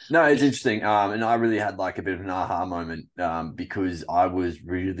 No, it's interesting. And I really had like a bit of an aha moment because I was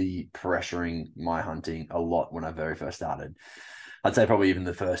really pressuring my hunting a lot when I very first started. I'd say probably even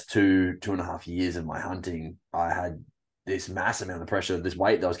the first 2.5 years of my hunting, I had this massive amount of pressure, this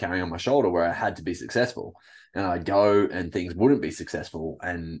weight that I was carrying on my shoulder where I had to be successful. And I'd go and things wouldn't be successful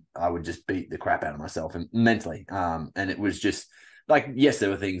and I would just beat the crap out of myself and mentally. And it was just like, yes, there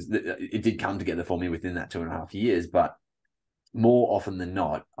were things that it did come together for me within that 2.5 years, but more often than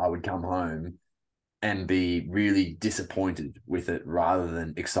not, I would come home and be really disappointed with it rather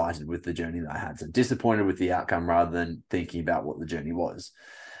than excited with the journey that I had. So disappointed with the outcome rather than thinking about what the journey was.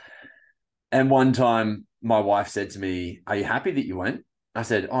 And one time my wife said to me, are you happy that you went? I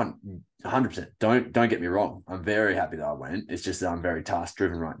said, oh, 100%. Don't get me wrong. I'm very happy that I went. It's just that I'm very task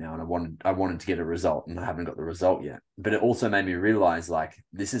driven right now. And I wanted to get a result and I haven't got the result yet. But it also made me realize like,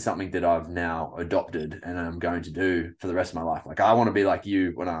 this is something that I've now adopted and I'm going to do for the rest of my life. Like I want to be like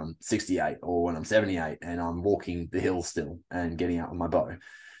you when I'm 68 or when I'm 78 and I'm walking the hills still and getting out with my bow.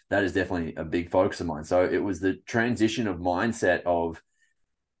 That is definitely a big focus of mine. So it was the transition of mindset of,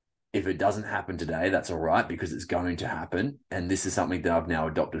 if it doesn't happen today, that's all right because it's going to happen. And this is something that I've now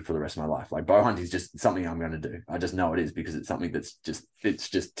adopted for the rest of my life. Like bow hunting is just something I'm going to do. I just know it is because it's something that's it's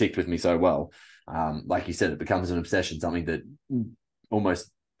just ticked with me so well. Like you said, it becomes an obsession, something that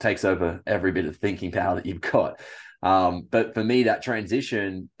almost takes over every bit of thinking power that you've got. But for me, that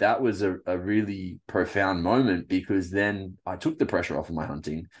transition, that was a really profound moment because then I took the pressure off of my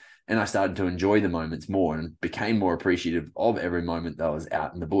hunting and I started to enjoy the moments more and became more appreciative of every moment that I was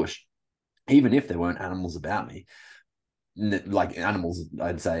out in the bush, even if there weren't animals about me. Like animals,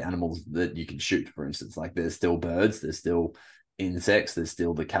 I'd say animals that you can shoot, for instance. Like there's still birds, there's still insects, there's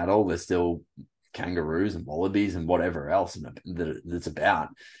still the cattle, there's still kangaroos and wallabies and whatever else that's about.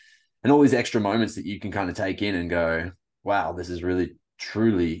 And all these extra moments that you can kind of take in and go, wow, this is really,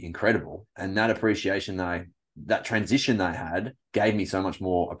 truly incredible. And that appreciation that transition I had gave me so much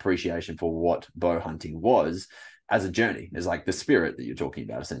more appreciation for what bow hunting was as a journey, as like the spirit that you're talking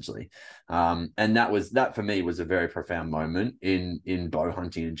about, essentially. And that for me was a very profound moment in bow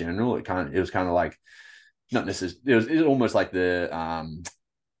hunting in general. It was kind of like, not necessarily, it was almost like the,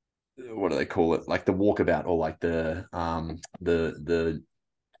 what do they call it? Like the walkabout or like the I'm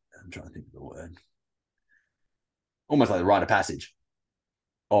trying to think of the word. Almost like the rite of passage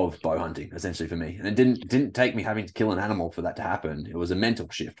of bow hunting, essentially for me. And it didn't take me having to kill an animal for that to happen. It was a mental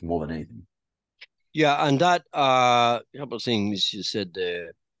shift more than anything. Yeah, and that a couple of things you said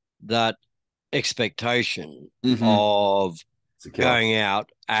there, that expectation of going out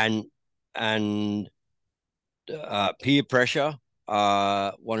and peer pressure,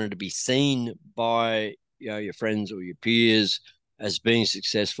 wanting to be seen by your friends or your peers as being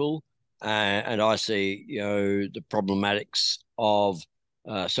successful, and I see, the problematics of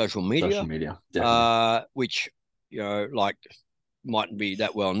social media. Social media, definitely. Which, like, mightn't be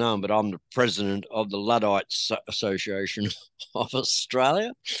that well known, but I'm the president of the Luddites Association of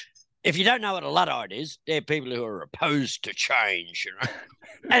Australia. If you don't know what a Luddite is, they're people who are opposed to change.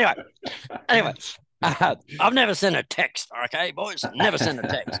 Anyway, I've never sent a text, okay, boys? Never sent a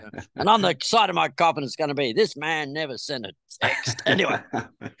text. And on the side of my coffin, it's going to be, this man never sent a text. Anyway,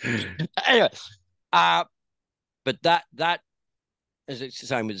 but that as it's the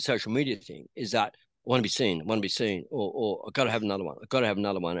same with the social media thing, is that I want to be seen, or I've got to have another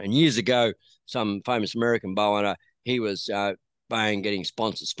one. And years ago, some famous American bow hunter, he was getting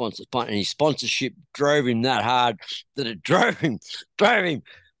sponsors, and his sponsorship drove him that hard that it drove him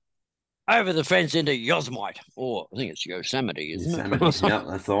over the fence into Yosemite, or I think it's Yosemite, isn't it? Yosemite, yeah,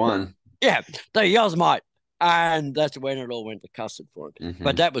 that's the one. Yeah, the Yosemite. And that's when it all went to custard for him. Mm-hmm.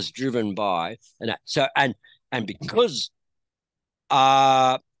 But that was driven by, and because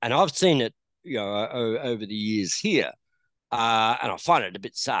and I've seen it, over the years here, and I find it a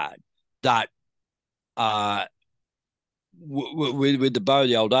bit sad that with the bow,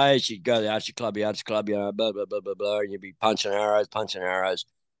 the old days, you'd go to the archery club, blah, blah, blah, blah, blah, and you'd be punching arrows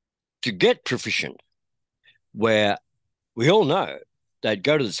to get proficient, where we all know they'd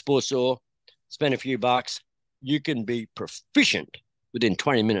go to the sports store, spend a few bucks, you can be proficient within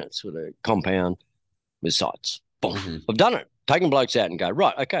 20 minutes with a compound with sights. Boom. Mm-hmm. I've done it. Taking blokes out and go,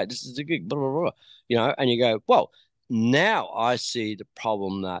 right, okay, this is a gig, blah, blah, blah. And you go, well, now I see the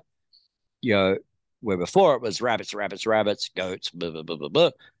problem that, where before it was rabbits, goats, blah, blah, blah, blah,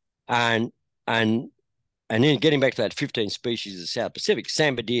 blah. And then getting back to that 15 species of the South Pacific,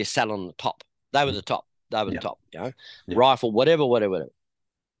 sambar deer sat on the top. They were the top. The top, Rifle, whatever.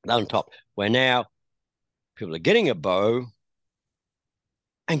 They're on top. Where now people are getting a bow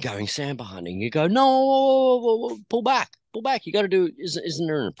and going sambar hunting. You go, no, pull back. You got to do, isn't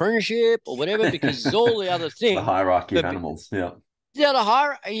there an apprenticeship or whatever? Because it's all the other things. The hierarchy of animals, yeah. Yeah, the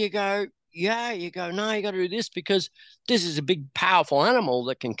hierarchy, you go, no, you got to do this because this is a big, powerful animal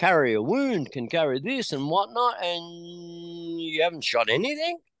that can carry a wound, can carry this and whatnot, and you haven't shot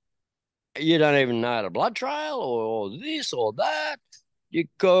anything. You don't even know the blood trail or this or that. You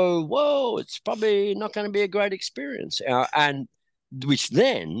go, whoa, it's probably not going to be a great experience. And which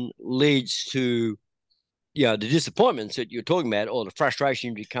then leads to, the disappointments that you're talking about, or the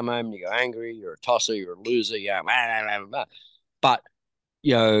frustration. You come home and you go angry, you're a tosser, you're a loser, blah, blah, blah, blah. But,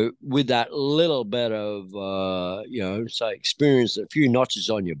 with that little bit of, say, experience, a few notches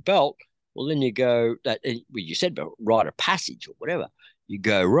on your belt, well, then you go, you said about rite of passage or whatever, you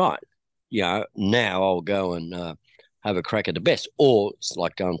go, right, now I'll go and have a crack at the best. Or it's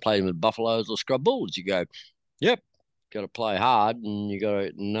like going playing with buffaloes or scrub bulls. You go, yep, got to play hard and you got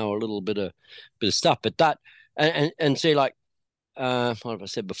to know a little bit of stuff. But that, and see, like, what have I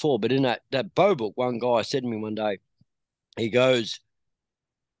said before? But in that bow book, one guy said to me one day, he goes,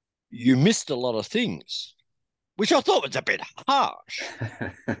 you missed a lot of things, which I thought was a bit harsh.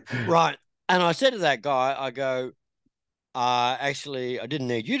 Right. And I said to that guy, I go, actually, I didn't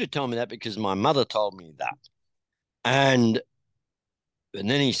need you to tell me that because my mother told me that. And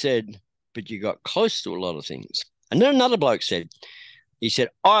then he said, but you got close to a lot of things. And then another bloke said, he said,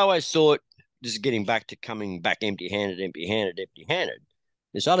 I always thought, this is getting back to coming back empty-handed.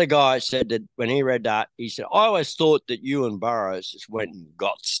 This other guy said that when he read that, he said, I always thought that you and Burroughs just went and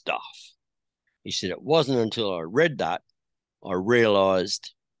got stuff. He said, it wasn't until I read that I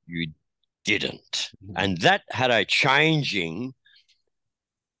realized you didn't. Mm-hmm. And that had a changing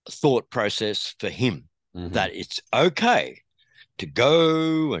thought process for him, that it's okay to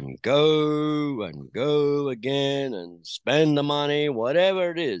go and go and go again and spend the money, whatever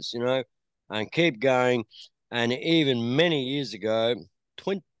it is, and keep going. And even many years ago,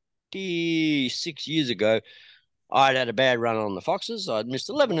 26 years ago, I'd had a bad run on the foxes. I'd missed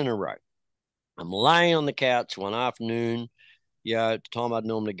 11 in a row. I'm laying on the couch one afternoon, at the time I'd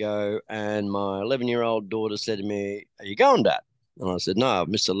normally go, and my 11-year-old daughter said to me, are you going, Dad? And I said, no, I've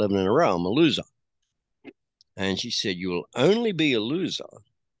missed 11 in a row. I'm a loser. And she said, you will only be a loser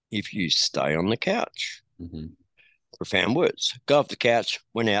if you stay on the couch. Mm-hmm. Profound words. Got off the couch,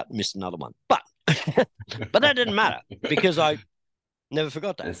 went out, missed another one. But that didn't matter because I never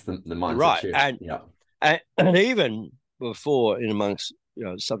forgot that. That's the mindset right. shift. And even before, in amongst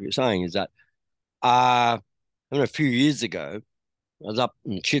the stuff you're saying, is that a few years ago, I was up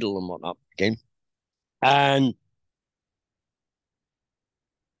in Chiddle and whatnot again, and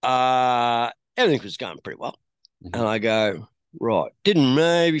everything was going pretty well. Mm-hmm. And I go, right, didn't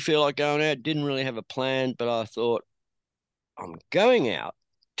maybe feel like going out, didn't really have a plan, but I thought, I'm going out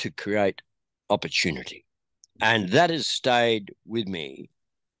to create opportunity. And that has stayed with me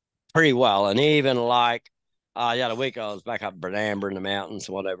pretty well. And even like the other week, I was back up Bradamba in the mountains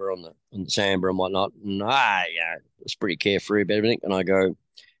or whatever on the Samba and whatnot. And it's pretty carefree about everything. And I go,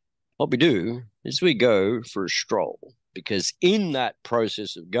 what we do is we go for a stroll, because in that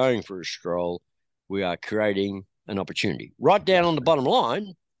process of going for a stroll, we are creating an opportunity right down on the bottom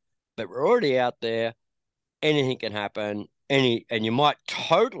line, but we're already out there. Anything can happen. And you might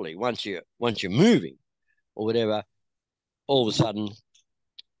totally, once you're moving or whatever, all of a sudden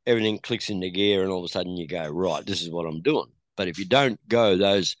everything clicks into gear, and all of a sudden you go, right, this is what I'm doing. But if you don't go,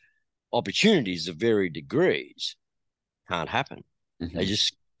 those opportunities of varied degrees can't happen. Mm-hmm. They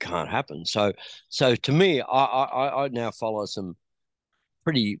just can't happen. So to me, I now follow some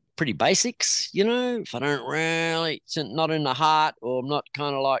pretty basics, if I don't really, it's not in the heart, or I'm not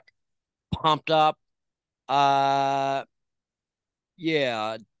kind of like pumped up. I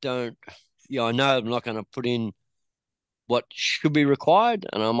know I'm not going to put in what should be required,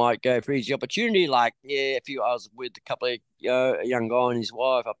 and I might go for easy opportunity. Like, I was with a couple of, a young guy and his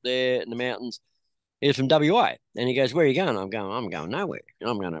wife up there in the mountains. He's from WA, and he goes, "Where are you going?" I'm going nowhere.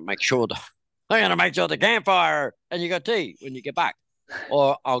 I'm going to make sure the campfire and you got tea when you get back,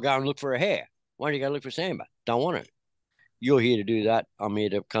 or I'll go and look for a hare. Why don't you go look for Samba? Don't want to. You're here to do that. I'm here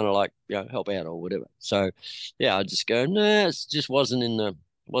to kind of like, help out or whatever. So, I just go, nah, it just wasn't in the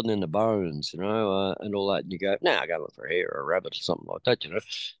bones, and all that. And you go, I go look for a hare or a rabbit or something like that,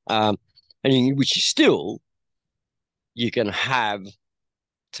 which is still, you can have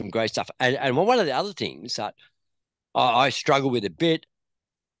some great stuff. And one of the other things that I struggle with a bit,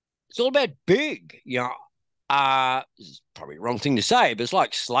 it's all about big, this is probably the wrong thing to say, but it's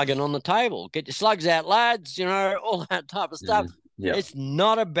like slugging on the table. Get your slugs out, lads, all that type of stuff. Yeah. It's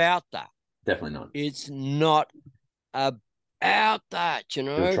not about that. Definitely not. It's not about that,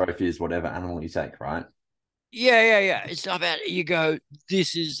 The trophy is whatever animal you take, right? Yeah. It's not about, you go,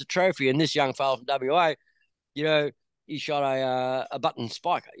 this is the trophy. And this young fellow from WA, he shot a button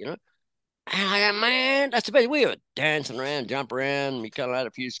spiker, And I go, man, that's the best. We were dancing around, jump around. We kind of had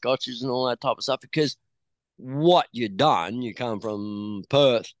a few scotches and all that type of stuff, because what you've done, you come from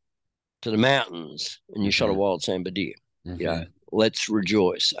Perth to the mountains and you shot a wild Samba deer. Mm-hmm. Let's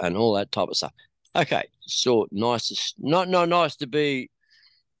rejoice and all that type of stuff. Okay, so nice to be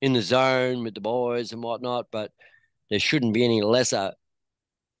in the zone with the boys and whatnot, but there shouldn't be any lesser,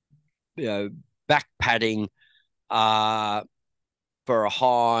 back padding for a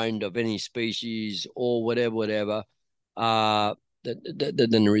hind of any species or whatever, than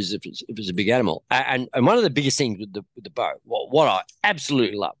there is if it's a big animal. And one of the biggest things with the bow, what I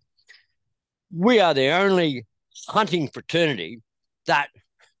absolutely love, we are the only hunting fraternity that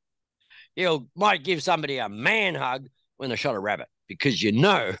might give somebody a man hug when they shot a rabbit, because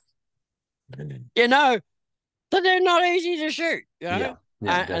that they're not easy to shoot. Yeah,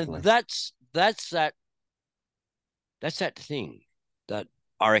 and that's that thing that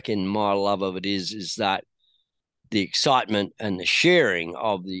I reckon my love of it is that the excitement and the sharing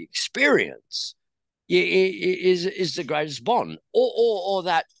of the experience is the greatest bond, or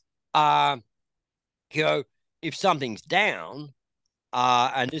that if something's down,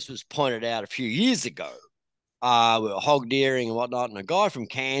 and this was pointed out a few years ago, we were hog deering and whatnot, and a guy from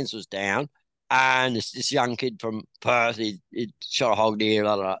Cairns was down, and this young kid from Perth, he shot a hog deer,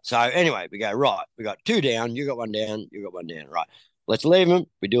 blah, blah, blah. So anyway, we go, right, we got two down, you got one down, right, let's leave them,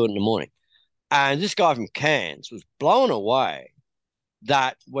 we do it in the morning. And this guy from Cairns was blown away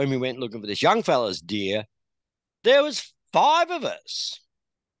that when we went looking for this young fella's deer, there was 5 of us.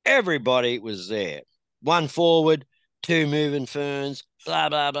 Everybody was there. 1 forward, 2 moving ferns, blah,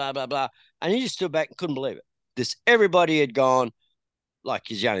 blah, blah, blah, blah. And he just stood back and couldn't believe it. Everybody had gone, like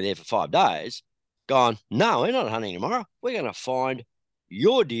he's only there for 5 days, gone, no, we're not hunting tomorrow. We're going to find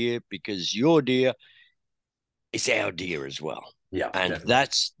your deer, because your deer is our deer as well. Yeah, and definitely.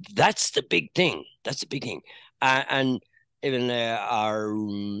 that's the big thing. That's the big thing. And even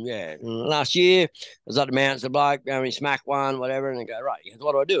last year, I was at the mountains, the bloke, we smack one, whatever, and they go, right,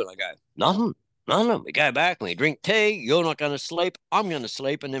 what do I do? And I go, nothing. We go back and we drink tea. You're not going to sleep. I'm going to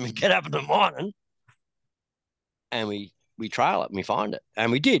sleep. And then we get up in the morning and we trail it and we find it.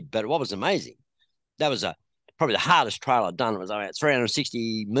 And we did. But what was amazing, that was probably the hardest trail I'd done. It was about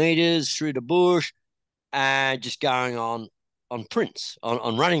 360 meters through the bush and just going on prints,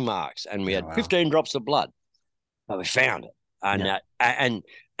 on running marks. And we had 15 drops of blood. But we found it. And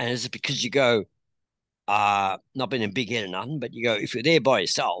it's because you go, not being a big head or nothing, but you go, if you're there by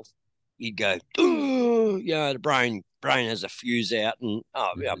yourself, you'd go, the brain has a fuse out. And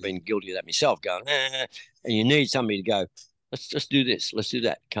I've been guilty of that myself, going, and you need somebody to go, Let's just do this. Let's do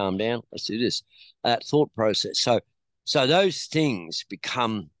that. Calm down. Let's do this. That thought process. So those things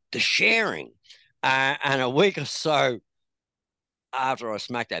become the sharing. And a week or so after I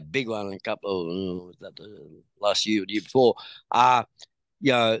smacked that big one in a couple of last year or the year before, my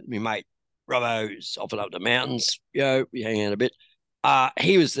mate Robbo's off and up the mountains, we hang out a bit.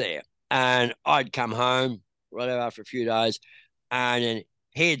 He was there, and I'd come home right after a few days, and then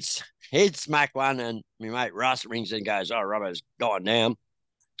he'd smack one, and my mate Russ rings and goes, "Oh, Robbo's gone down."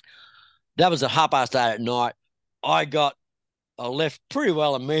 That was at 8:30 at night. I left pretty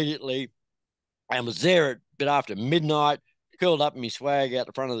well immediately, and was there at a bit after midnight. Curled up in my swag out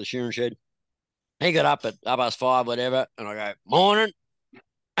the front of the shearing shed. He got up at 5:30, whatever, and I go, "Morning,"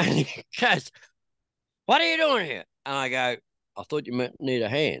 and he goes, "What are you doing here?" And I go, "I thought you might need a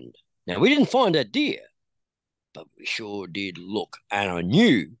hand." Now, we didn't find that deer, but we sure did look. And I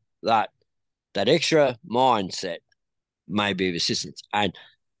knew that extra mindset may be of assistance. And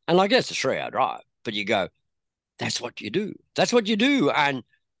like, that's a 3-hour drive, but you go, that's what you do. That's what you do. And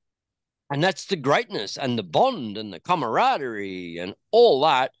that's the greatness and the bond and the camaraderie and all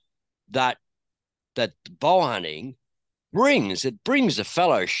that bow hunting brings. It brings a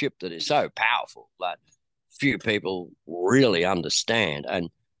fellowship that is so powerful that few people really understand.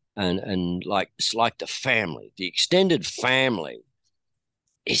 And like, it's like the family, the extended family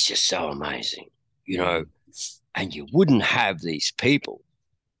is just so amazing, and you wouldn't have these people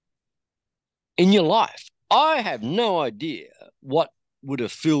in your life. I have no idea what would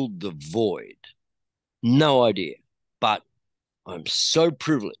have filled the void. No idea. But I'm so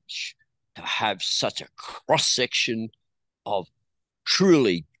privileged to have such a cross-section of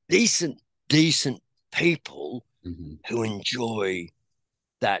truly decent people who enjoy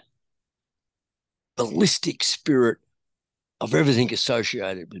that ballistic spirit of everything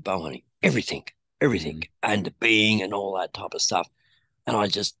associated with bow hunting. Everything. And the being and all that type of stuff. And I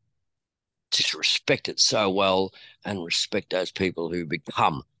just respect it so well, and respect those people who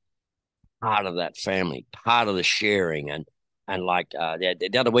become part of that family, part of the sharing. And like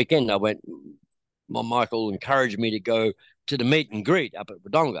the other weekend, Michael encouraged me to go to the meet and greet up at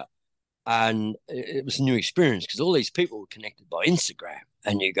Wodonga. And it was a new experience because all these people were connected by Instagram.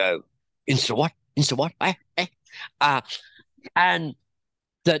 And you go, Insta what? And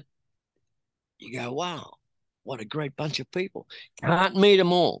that you go, wow, what a great bunch of people. Can't meet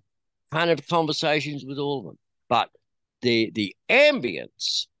them all. Can't have conversations with all of them. But the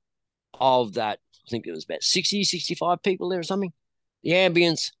ambience of that, I think it was about 60, 65 people there or something. The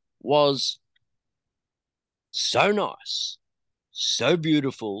ambience was so nice, so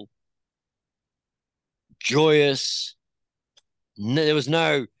beautiful, joyous. There was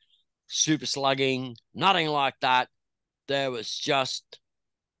no super slugging, nothing like that. There was just,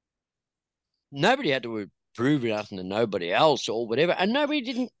 nobody had to prove nothing to nobody else or whatever, and nobody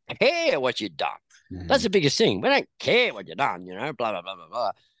didn't care what you'd done. That's the biggest thing. We don't care what you've done, blah, blah, blah, blah,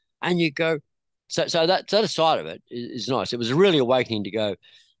 blah. And you go, so that side of it is nice. It was a really awakening to go,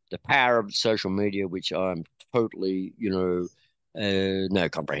 the power of social media, which I'm totally, no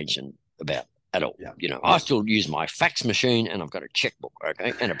comprehension about at all. Yeah. I still use my fax machine, and I've got a checkbook,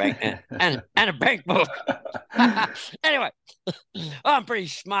 okay, and a bank and a bank book. Anyway, I'm pretty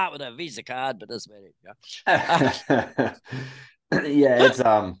smart with a Visa card, but that's about it. Yeah,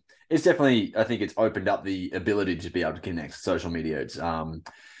 it's definitely, I think it's opened up the ability to be able to connect social media. It's at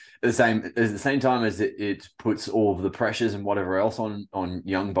the same time as it puts all of the pressures and whatever else on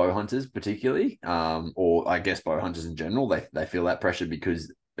young bow hunters, particularly, or I guess bow hunters in general. They feel that pressure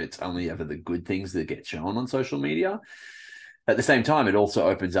because it's only ever the good things that get shown on social media. At the same time, it also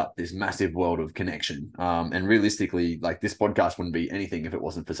opens up this massive world of connection. And realistically, like, this podcast wouldn't be anything if it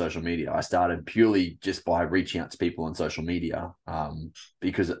wasn't for social media. I started purely just by reaching out to people on social media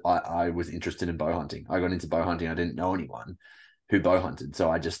because I was interested in bow hunting. I got into bow hunting. I didn't know anyone who bow hunted. So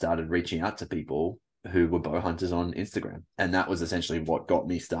I just started reaching out to people who were bow hunters on Instagram. And that was essentially what got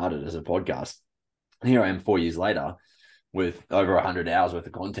me started as a podcast. And here I am 4 years later with over 100 hours worth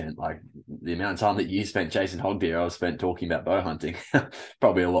of content. Like, the amount of time that you spent chasing hog deer, I've spent talking about bow hunting.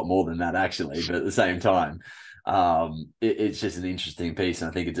 Probably a lot more than that, actually. But at the same time, it's just an interesting piece. And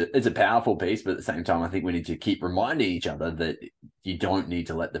I think it's a powerful piece. But at the same time, I think we need to keep reminding each other that you don't need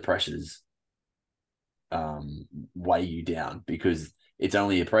to let the pressures weigh you down, because it's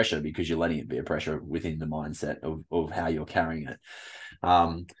only a pressure because you're letting it be a pressure within the mindset of how you're carrying it.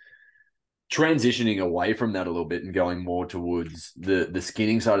 Transitioning away from that a little bit and going more towards the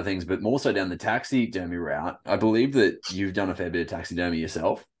skinning side of things, but more so down the taxidermy route. I believe that you've done a fair bit of taxidermy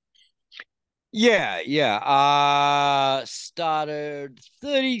yourself. Yeah. Started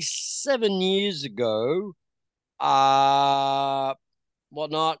 37 years ago.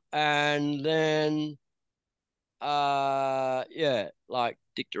 whatnot, and then like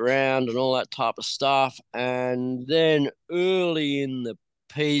dicked around and all that type of stuff. And then early in the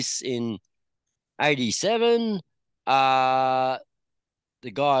piece in 87, the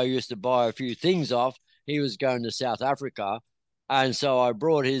guy I used to buy a few things off, he was going to South Africa. And so I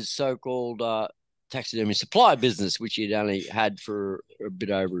brought his so-called taxidermy supply business, which he'd only had for a bit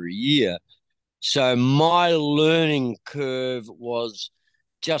over a year. So my learning curve was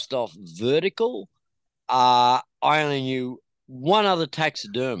just off vertical. I only knew one other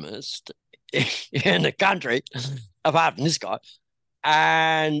taxidermist in the country, apart from this guy.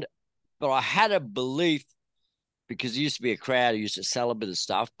 But I had a belief, because there used to be a crowd who used to sell a bit of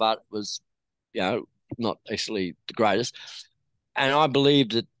stuff, but was, not actually the greatest. And I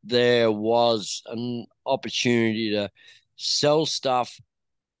believed that there was an opportunity to sell stuff,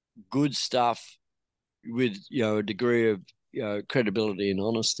 good stuff, with, a degree of, credibility and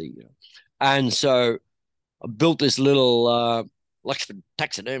honesty. And so I built this little Luxford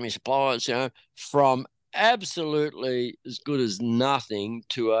taxidermy supplies, from absolutely as good as nothing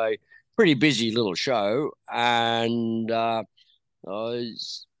to a pretty busy little show. And I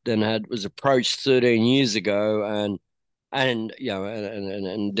was approached 13 years ago, and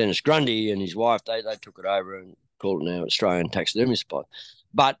Dennis Grundy and his wife, they took it over and called it now Australian Taxidermy Supply.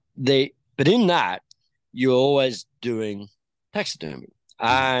 But in that, you're always doing taxidermy.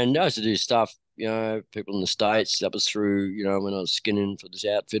 And I used to do stuff, people in the States. That was through, when I was skinning for this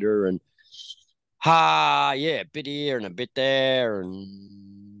outfitter, and a bit here and a bit there, and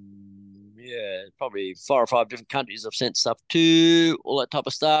probably 4 or 5 different countries I've sent stuff to, all that type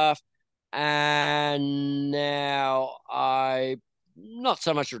of stuff. And now I not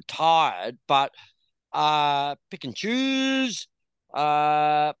so much retired, but pick and choose.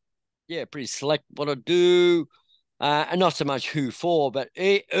 Pretty select what I do. And not so much who for, but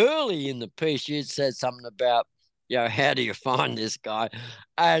early in the piece, you said something about, how do you find this guy?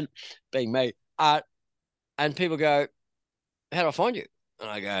 And being me, and people go, how do I find you? And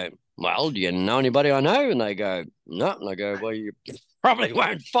I go, well, do you know anybody I know? And they go, no. And I go, well, you probably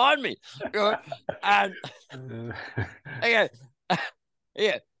won't find me. And I go,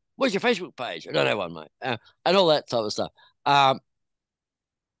 yeah, what's your Facebook page? I don't have one, mate. And all that type of stuff.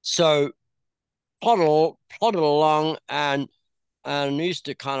 So plodded along, and used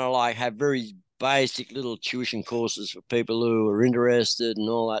to kind of like have very basic little tuition courses for people who are interested and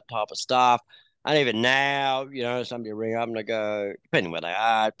all that type of stuff. And even now, somebody will ring up and I go, depending where they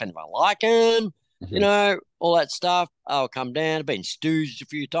are, depending if I like them, all that stuff. I'll come down. I've been stooged a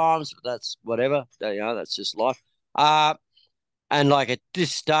few times, but that's whatever. That's just life. And like at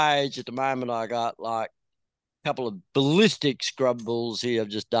this stage, at the moment, I got like a couple of ballistic scrub bulls here I've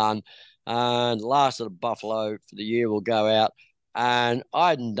just done. And the last of the buffalo for the year will go out. And I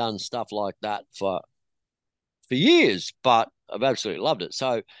hadn't done stuff like that for years, but I've absolutely loved it.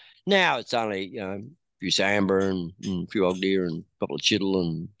 So now it's only, a few sambar and a few hog deer and a couple of chital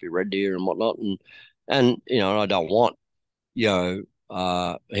and a few red deer and whatnot. And I don't want,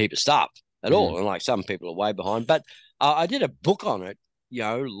 a heap of stuff at all. And like some people are way behind. But I did a book on it,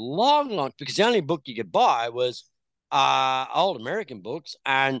 long, because the only book you could buy was old American books.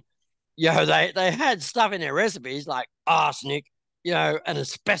 And, they had stuff in their recipes like arsenic, and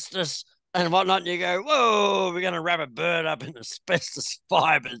asbestos and whatnot. And you go, whoa, we're going to wrap a bird up in asbestos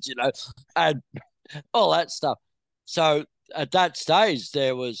fibers, and all that stuff. So at that stage,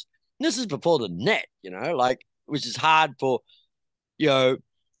 this is before the net, which is hard for,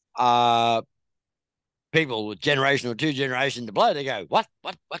 people with generation or 2 generations to blow. They go, what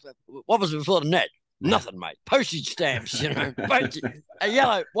was before the net? Nothing, mate. Postage stamps,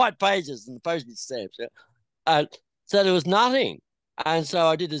 yellow, white pages and the postage stamps. So there was nothing. And so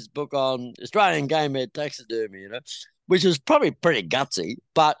I did this book on Australian game head taxidermy, which was probably pretty gutsy,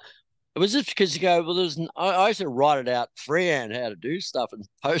 but it was just because you go, well, I used to write it out freehand how to do stuff and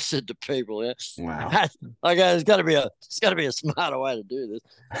post it to people. Yeah? Wow. I go, there's got to be a smarter way to do this.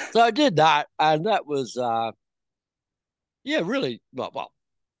 So I did that, and that was, really, well,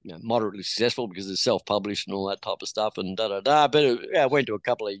 moderately successful because it's self-published and all that type of stuff and da-da-da. But I went to a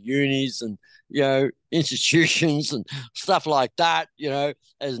couple of unis and, institutions and stuff like that,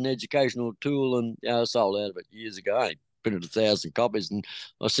 as an educational tool. And I sold out of it years ago. I printed 1,000 copies. And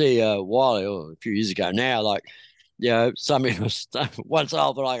I see a few years ago now, like, somebody was one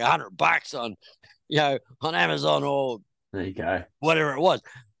sold for like $100 on Amazon or there you go, whatever it was.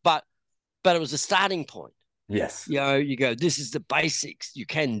 But it was a starting point. Yes. You go, this is the basics. You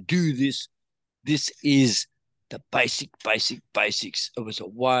can do this. This is the basics. It was a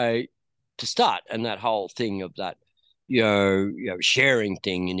way to start, and that whole thing of that, sharing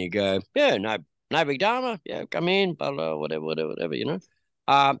thing, and you go, yeah, no big drama, yeah, come in, blah, blah, whatever,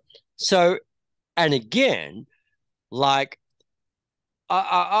 So, and again, like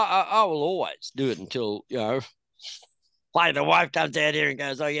I will always do it until like the wife comes out here and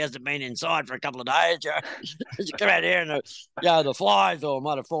goes, oh, he hasn't been inside for a couple of days. She come out here and the flies or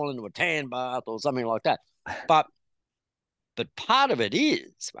might have fallen into a tan bath or something like that. But part of it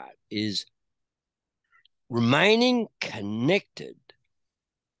is remaining connected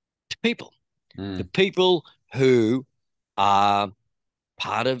to people, the people who are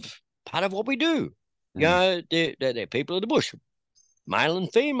part of what we do. They're people of the bush, male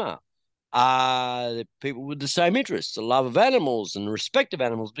and female. The people with the same interests, the love of animals and the respect of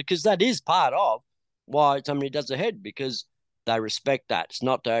animals, because that is part of why somebody does a head, because they respect that. It's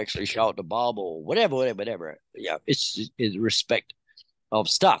not to actually show it the Bob or whatever. It's respect of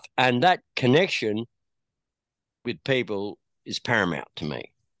stuff. And that connection with people is paramount to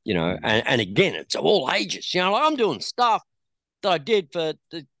me, and again, it's of all ages. Like I'm doing stuff that I did for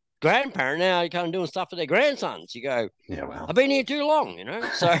the grandparent, now you're kind of doing stuff for their grandsons. You go, yeah, well, I've been here too long,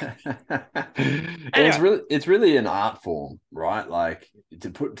 So anyway. It's really an art form, right? Like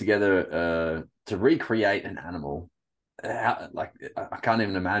to put together, to recreate an animal. I can't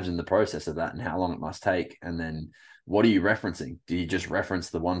even imagine the process of that and how long it must take. And then what are you referencing? Do you just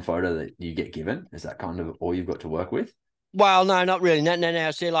reference the one photo that you get given? Is that kind of all you've got to work with? Well, no, not really. No.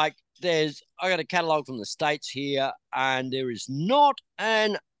 See, like I got a catalogue from the States here, and there is not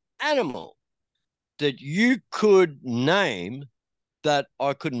an animal that you could name that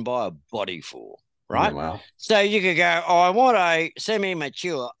I couldn't buy a body for, right? Yeah, wow. So you could go, oh, I want a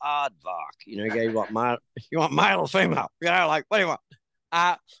semi-mature aardvark. You want male or female? Like, what do you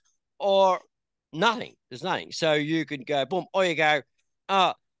want? Or nothing. There's nothing. So you could go, boom, or you go,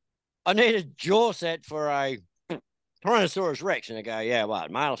 I need a jaw set for a Tyrannosaurus Rex. And I go, yeah, what,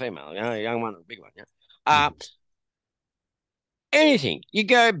 male or female? Young one or big one. Anything. You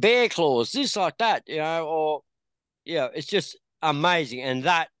go bear claws, this like that, or it's just amazing.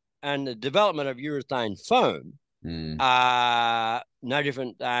 And the development of urethane foam, no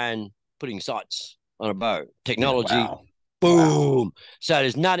different than putting sights on a bow. Technology, yeah, wow. boom. Wow. So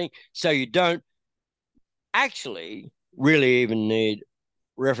there's nothing. So you don't actually really even need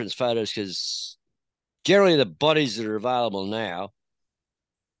reference photos, because generally the bodies that are available now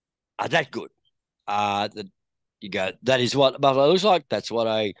are that good. That you go, that is what a buffalo looks like. That's what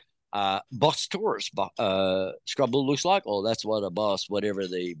a Bos Taurus scrub bull looks like, or that's what a Bos, whatever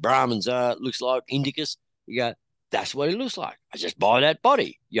the Brahmins are, looks like, Indicus. You go, that's what he looks like. I just buy that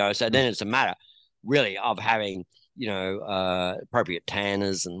body. So then it's a matter really of having, appropriate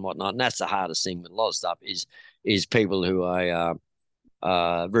tanners and whatnot. And that's the hardest thing with a lot of stuff is people who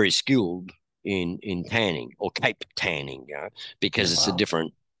are very skilled in tanning or cape tanning, because it's a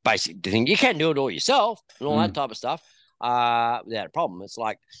different basic thing. You can't do it all yourself and all that type of stuff without a problem. It's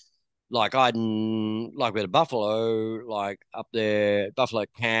like with a buffalo, like up there, buffalo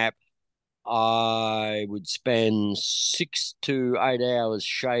camp, I would spend 6 to 8 hours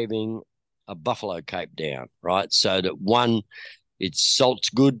shaving a buffalo cape down, right? So that one, it salt's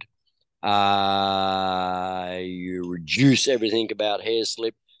good. You reduce everything about hair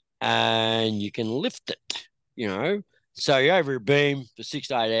slip, and you can lift it, So you're over a beam for 6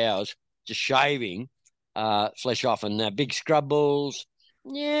 to 8 hours, just shaving flesh off. And big scrub bulls,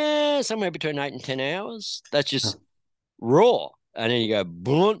 somewhere between 8 and 10 hours. That's just raw. And then you go,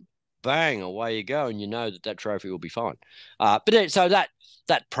 boom, bang, away you go, and you know that trophy will be fine. So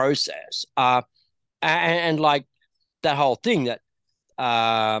that process, and like that whole thing, that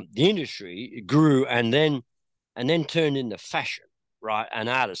the industry grew and then turned into fashion, right? And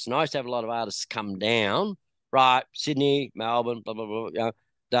artists. And I used to have a lot of artists come down, right? Sydney, Melbourne, blah, blah, blah,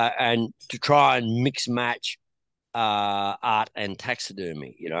 and to try and mix match art and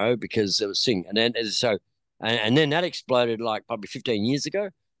taxidermy, because it was thing. And then and then that exploded like probably 15 years ago,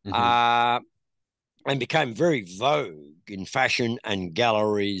 and became very vogue in fashion and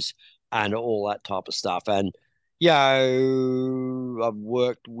galleries and all that type of stuff. And I've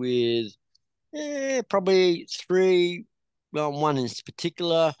worked with probably 3, one in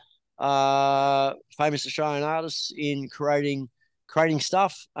particular, famous Australian artists in creating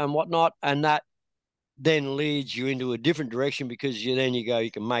stuff and whatnot, and that then leads you into a different direction, because you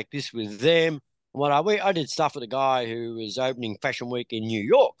can make this with them. I did stuff with a guy who was opening Fashion Week in New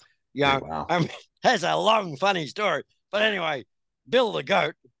York. Wow. That's a long, funny story. But anyway, Bill the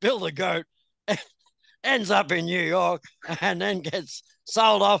goat ends up in New York and then gets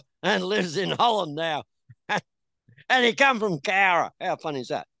sold off and lives in Holland now. And he come from Cowra. How funny is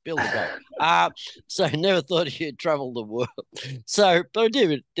that? Build a boat. So never thought he'd travel the world. So, but I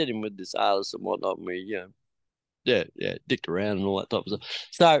did him with this artist and whatnot. And we, dicked around and all that type of stuff.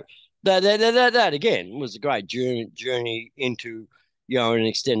 So that again was a great journey into, an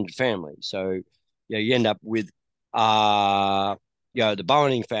extended family. So, you end up with, the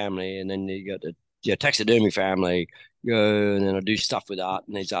Bowhunting family, and then you got the taxidermy family, and then I do stuff with art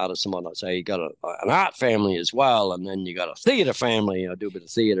and these artists and whatnot. So you got an art family as well, and then you got a theatre family. I do a bit of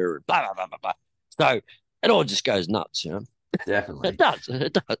theatre, blah, blah, blah, blah, blah. So it all just goes nuts, Definitely. It does.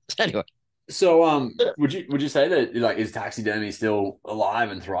 Anyway. So, would you say that, like, is taxidermy still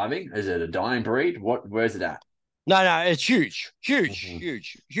alive and thriving? Is it a dying breed? Where's it at? No, it's huge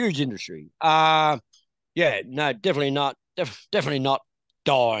industry. No, definitely not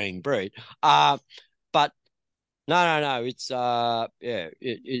dying breed. But no, it's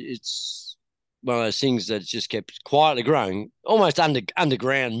it's one of those things that's just kept quietly growing, almost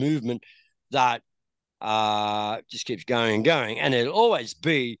underground movement that just keeps going and going, and it'll always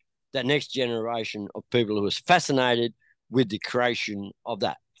be that next generation of people who is fascinated with the creation of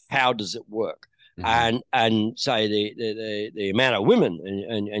that. How does it work? And say the amount of women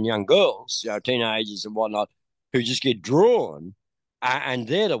and young girls, teenagers and whatnot, who just get drawn, and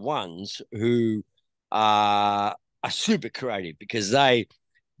they're the ones who are super creative, because they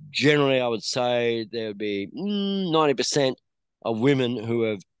generally, I would say, there would be 90% of women who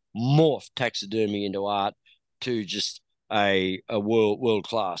have morphed taxidermy into art to just a world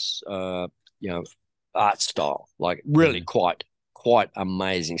class art style, like really quite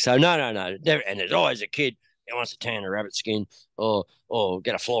amazing. So no, and there's always a kid that wants to tan a rabbit skin or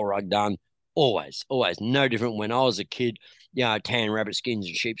get a floor rug done. Always, no different. When I was a kid, tan rabbit skins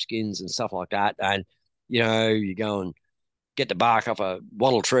and sheep skins and stuff like that, and you go and get the bark off a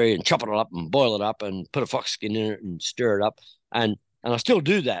wattle tree and chop it up and boil it up and put a fox skin in it and stir it up, and I still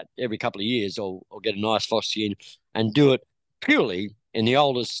do that every couple of years. I'll get a nice fox skin and do it purely in the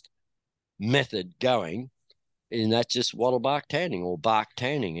oldest method going, and that's just wattle bark tanning or bark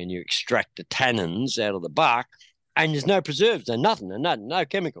tanning, and you extract the tannins out of the bark, and there's no preserves, and nothing, no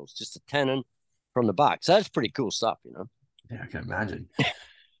chemicals, just the tannin from the bark. So that's pretty cool stuff, Yeah, I can imagine.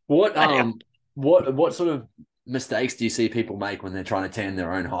 What sort of mistakes do you see people make when they're trying to tan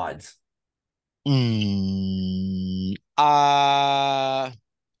their own hides?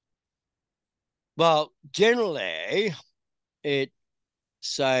 Well, generally, it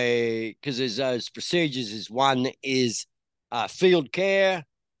say, because there's those procedures. Is one is field care,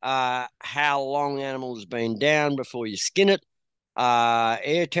 how long the animal has been down before you skin it,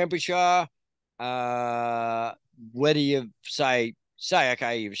 air temperature, whether you say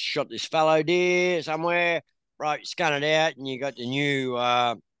okay, you've shot this fallow deer somewhere, right? You scan it out, and you got the new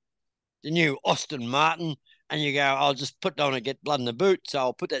Austin Martin, and you go, I'll just put on and get blood in the boot, so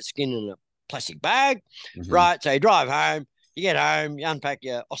I'll put that skin in a plastic bag, right? So you drive home, you get home, you unpack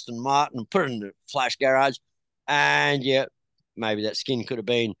your Austin Martin, put it in the flash garage, and maybe that skin could have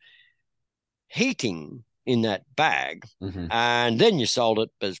been heating in that bag, and then you sold it,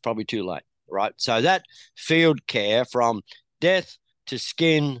 but it's probably too late, right? So that field care from death to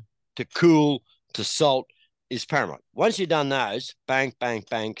skin to cool to salt is paramount. Once you've done those, bang, bang,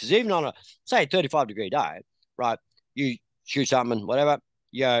 bang, because even on a, say, 35-degree day, right, you shoot something, whatever,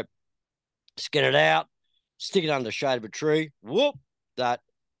 you skin it out, stick it under the shade of a tree, whoop, that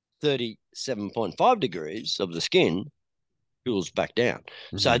 37.5 degrees of the skin cools back down.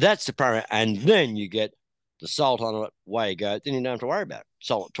 So that's the paramount, and then you get the salt on it, away you go, then you don't have to worry about it.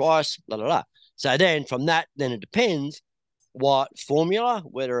 Salt it twice, blah, blah, blah. So then from that, then it depends what formula,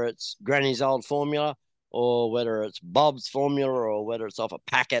 whether it's Granny's old formula or whether it's Bob's formula or whether it's off a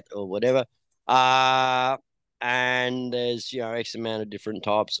packet or whatever. And there's, X amount of different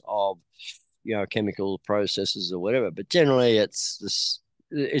types of, chemical processes or whatever. But generally it's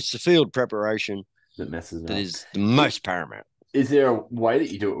the field preparation that messes that up. is the most paramount. Is there a way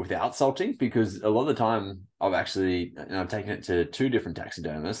that you do it without salting? Because a lot of the time I've taken it to 2 different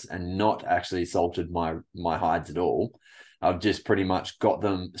taxidermists and not actually salted my hides at all. I've just pretty much got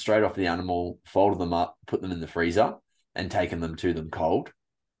them straight off the animal, folded them up, put them in the freezer, and taken them to them cold.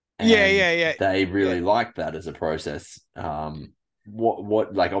 And they really like that as a process.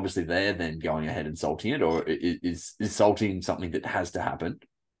 What like, obviously they're then going ahead and salting it, or is salting something that has to happen?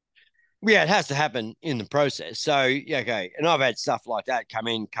 Yeah, it has to happen in the process. So, okay. And I've had stuff like that come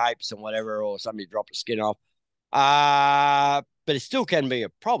in, capes and whatever, or somebody dropped a skin off. But it still can be a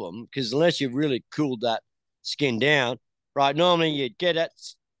problem, because unless you've really cooled that skin down, right, normally you'd get it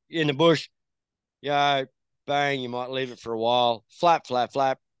in the bush, bang, you might leave it for a while, flap,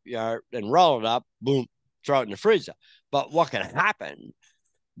 then roll it up, boom, throw it in the freezer. But what can happen,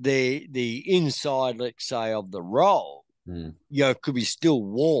 the inside, let's say, of the roll, could be still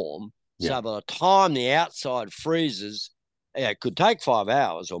warm. Yeah. So by the time the outside freezes, it could take 5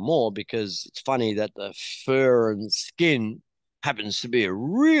 hours or more, because it's funny that the fur and skin happens to be a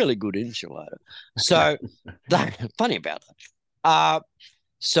really good insulator. So funny about that.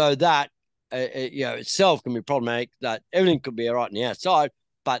 So that itself can be problematic, that everything could be all right on the outside,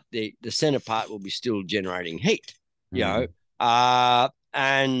 but the center part will be still generating heat, and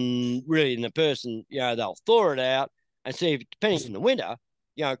really in the person, they'll thaw it out and see if, depending on the winter,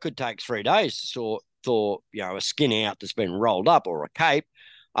 it could take 3 days to thaw, a skin out that's been rolled up, or a cape.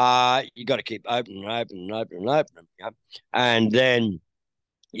 You got to keep opening, and then,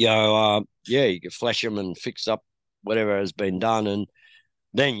 you can flesh them and fix up whatever has been done, and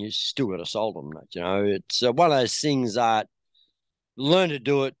then you still got to salt them. It's one of those things that learn to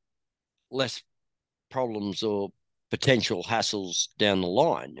do it, less problems or potential hassles down the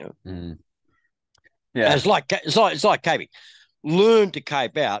line. Yeah, and it's like caping. Learn to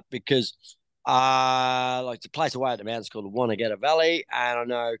cape out, because like the place away at the mountains called the Wanagata Valley, and I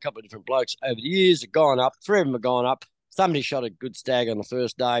know a couple of different blokes over the years have gone up. 3 of them have gone up. Somebody shot a good stag on the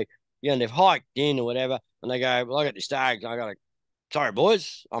first day. They've hiked in or whatever, and they go, "Well, I got this stag. Sorry,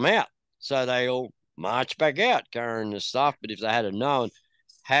 boys, I'm out." So they all march back out carrying the stuff. But if they had known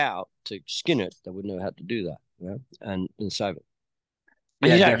how to skin it, they wouldn't have had to do that, and save it.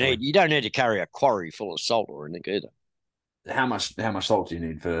 And you don't need to carry a quarry full of salt or anything either. How much salt do you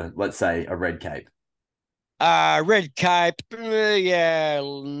need for, let's say, a red cape? Red cape,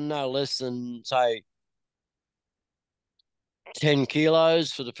 no less than, say, 10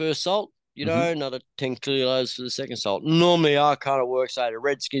 kilos for the first salt. Another 10 kilos for the second salt. Normally, I kind of work, say, the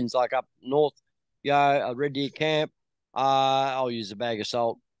redskins, like up north, a red deer camp. I'll use a bag of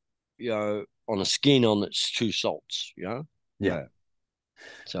salt, on a skin on its 2 salts. Yeah.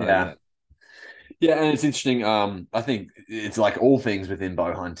 So yeah, and it's interesting. I think it's like all things within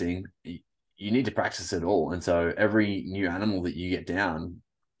bow hunting. You need to practice it all, and so every new animal that you get down,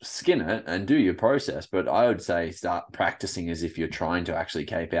 skin it and do your process. But I would say start practicing as if you're trying to actually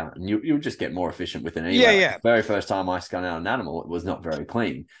cape out, and you'll just get more efficient with it anyway. Yeah. Like the very first time I skun out an animal, it was not very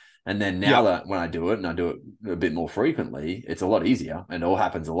clean. And then now that when I do it, and I do it a bit more frequently, it's a lot easier and it all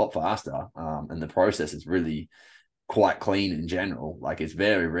happens a lot faster. And the process is really quite clean in general. Like, it's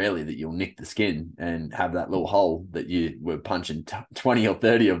very rarely that you'll nick the skin and have that little hole that you were punching 20 or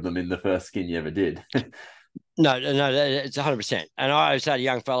 30 of them in the first skin you ever did. No, it's 100%. And I always say to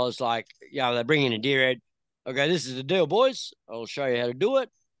young fellas, like, they bring in a deer head. Okay, this is the deal, boys. I'll show you how to do it.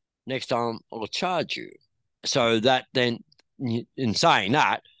 Next time, I'll charge you. So that then, in saying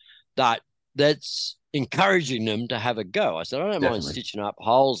that's encouraging them to have a go. I said, I don't mind stitching up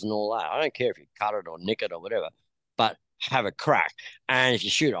holes and all that. I don't care if you cut it or nick it or whatever, but have a crack. And if you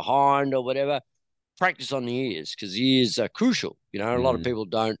shoot a hind or whatever, practice on the ears, because the ears are crucial. A lot of people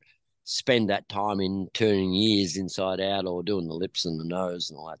don't spend that time in turning ears inside out or doing the lips and the nose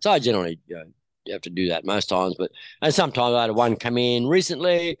and all that. So I generally, you have to do that most times. And sometimes I had one come in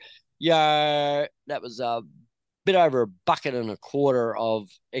recently. That was a bit over $1.25 of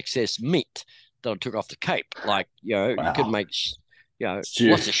excess meat that I took off the cape. Like, wow. You could make, lots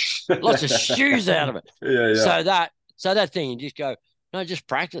of shoes out of it. Yeah. So that thing, you just go, no, just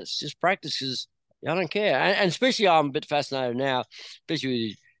practice, because I don't care. And especially, I'm a bit fascinated now, especially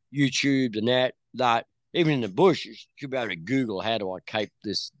with YouTube and that even in the bush, you should be able to Google, how do I cape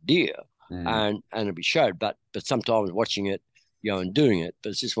this deer? And it'll be showed. But sometimes watching it, and doing it, but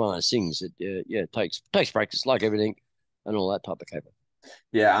it's just one of those things that, it takes practice, like everything and all that type of caping.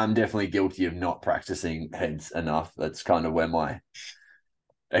 Yeah, I'm definitely guilty of not practicing heads enough. That's kind of where my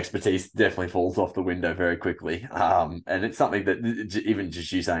expertise definitely falls off the window very quickly. And it's something that even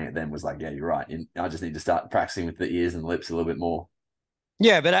just you saying it then was like, yeah, you're right. I just need to start practicing with the ears and lips a little bit more.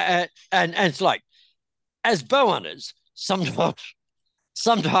 Yeah, but and it's like, as bow hunters, sometimes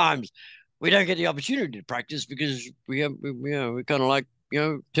we don't get the opportunity to practice because we're kind of like,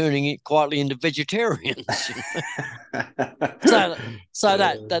 turning it quietly into vegetarians. So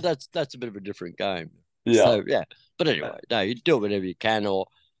that's a bit of a different game. Yeah. So but anyway, no, you do it whenever you can, or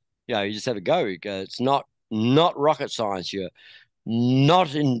you just have a go. It's not rocket science. You're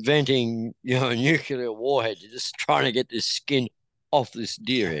not inventing a nuclear warhead. You're just trying to get this skin off this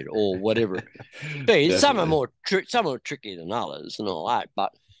deer head or whatever. Some are more tricky than others and all that,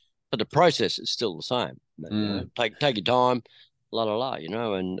 but the process is still the same. Take your time,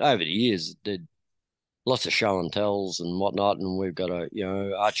 and over the years did lots of show and tells and whatnot, and we've got a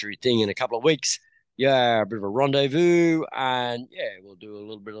archery thing in a couple of weeks a bit of a rendezvous, and we'll do a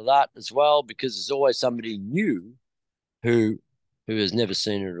little bit of that as well, because there's always somebody new who has never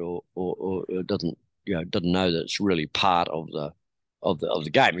seen it, or doesn't doesn't know that it's really part of the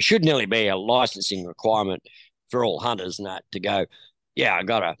game. It should nearly be a licensing requirement for all hunters and that to go, I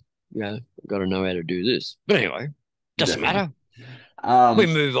gotta know how to do this. But anyway, doesn't Definitely. matter. We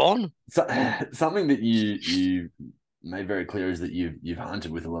move on. So, something that you made very clear is that you've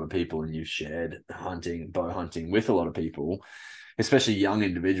hunted with a lot of people and you've shared bow hunting with a lot of people, especially young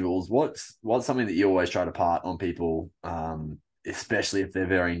individuals. What's something that you always try to part on people, especially if they're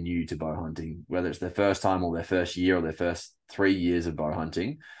very new to bow hunting, whether it's their first time or their first year or their first 3 years of bow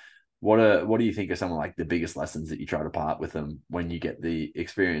hunting? What do you think are some of like the biggest lessons that you try to part with them when you get the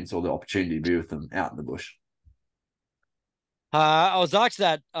experience or the opportunity to be with them out in the bush? I was asked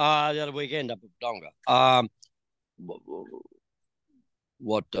that the other weekend up at Donga.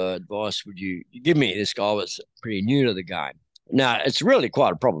 What advice would you give me? This guy was pretty new to the game. Now, it's really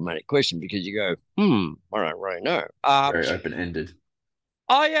quite a problematic question, because you go, I don't really know. Very open-ended.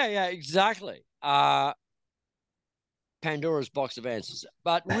 Oh, yeah, exactly. Pandora's box of answers.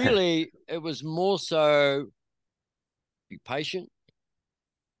 But really, it was more so be patient,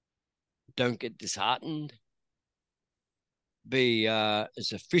 don't get disheartened, be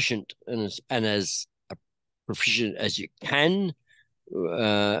as efficient and as proficient as you can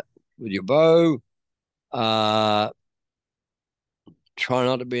with your bow. Try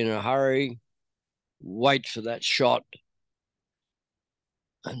not to be in a hurry. Wait for that shot.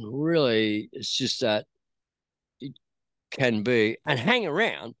 And really, it's just that it can be. And hang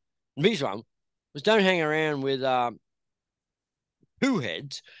around. The biggest one was, don't hang around with poo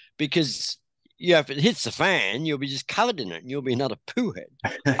heads, because if it hits the fan, you'll be just covered in it and you'll be another poo head.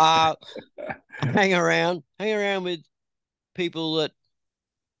 Hang around with people that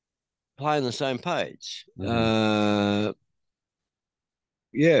play on the same page.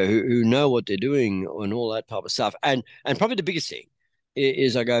 Who know what they're doing and all that type of stuff. And probably the biggest thing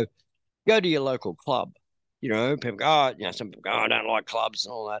is I go to your local club. People go, some people go, I don't like clubs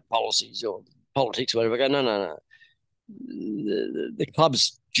and all that, policies or politics, whatever. I go, no. The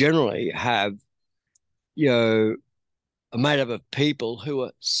clubs generally have, are made up of people who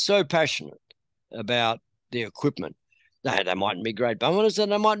are so passionate about their equipment. They mightn't be great bowhunters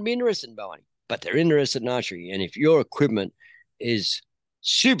and they mightn't be interested in bowhunting, but they're interested in archery. And if your equipment is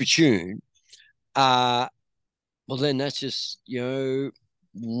super tuned, well, then that's just,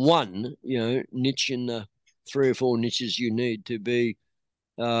 one, niche in the 3 or 4 niches you need to be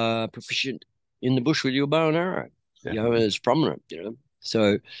proficient in the bush with your bow and arrow. Definitely. It's prominent,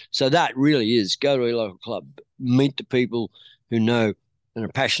 So that really is, go to a local club, meet the people who know and are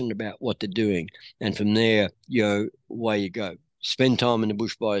passionate about what they're doing. And from there, away you go. Spend time in the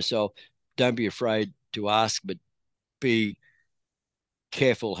bush by yourself. Don't be afraid to ask, but be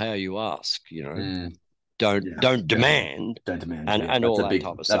careful how you ask, Don't demand. Don't demand. And all that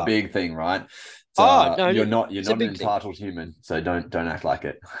type of stuff. A big thing, right? No, you're not an entitled thing. human, so don't act like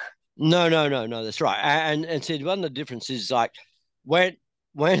it. No, that's right. And see, one of the differences is like when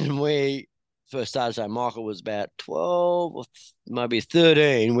we first started, so Michael was about 12 or maybe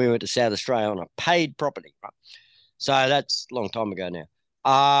 13, we went to South Australia on a paid property, right? So that's a long time ago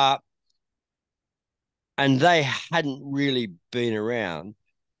now. And they hadn't really been around.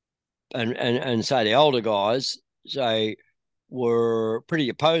 And so the older guys, they were pretty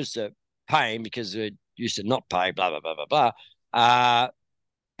opposed to paying, because they used to not pay, blah, blah, blah, blah, blah.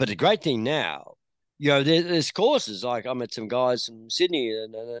 But the great thing now, there's courses. Like I met some guys from Sydney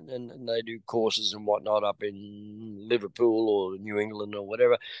and they do courses and whatnot up in Liverpool or New England or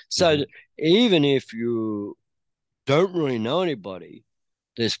whatever. So even if you don't really know anybody,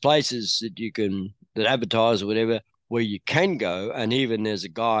 there's places that advertise or whatever where you can go. And even there's a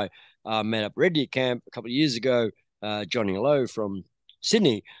guy met up Red Deer Camp a couple of years ago, Johnny Lowe from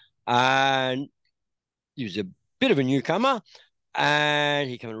Sydney, and he was a bit of a newcomer, and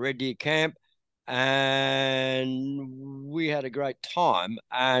he came to Red Deer Camp, and we had a great time.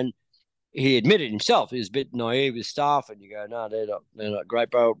 And he admitted himself he was a bit naive with stuff, and you go, no, they're not great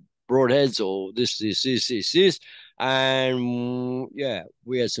broadheads or this. And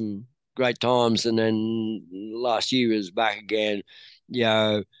we had some great times. And then last year he was back again,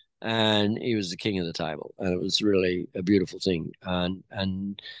 and he was the king of the table, and it was really a beautiful thing.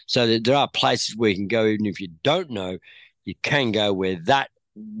 And so there are places where you can go, even if you don't know, you can go where that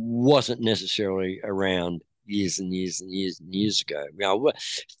wasn't necessarily around years and years and years and years ago.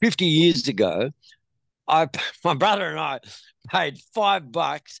 50 years ago, my brother and I paid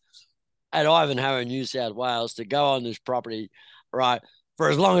 $5 at Ivanhoe in New South Wales to go on this property, right, for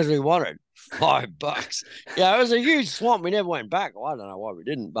as long as we wanted. $5. Yeah, it was a huge swamp. We never went back. Well, I don't know why we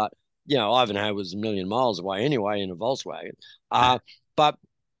didn't, but Ivanhoe was a million miles away anyway in a Volkswagen. But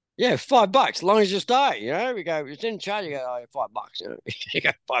yeah, $5. As long as you stay, we go. It's in charge. You go, oh, $5. You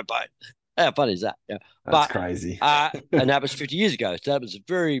go $5. How funny is that? Yeah, That's but crazy. and that was 50 years ago. So that was the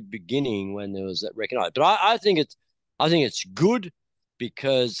very beginning when there was that recognised. But I think it's good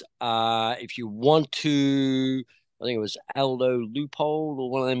because if you want to, I think it was Aldo Loophole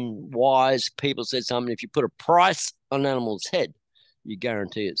or one of them wise people said something. If you put a price on an animal's head, you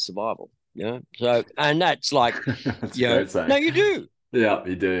guarantee its survival. So and that's like, That's a great saying. no, you do. Yeah,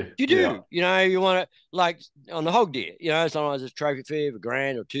 you do. You do. You want to, like on the hog deer, sometimes it's trophy fee of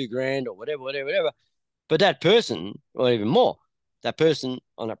 $1,000 or $2,000 or whatever. But that person, or even more, that person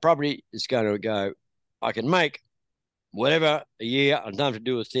on that property is going to go, I can make whatever a year. I don't have to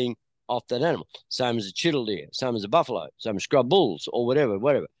do a thing off that animal. Same as a chiddle deer, same as a buffalo, same as scrub bulls or whatever.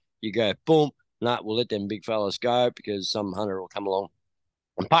 You go, boom, we'll let them big fellas go because some hunter will come along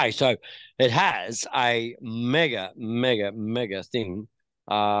and pay. So it has a mega, mega, mega thing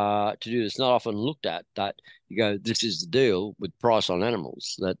to do. It's not often looked at that you go, this is the deal with price on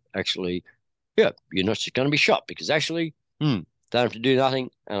animals that actually, you're not just going to be shot because actually, don't have to do nothing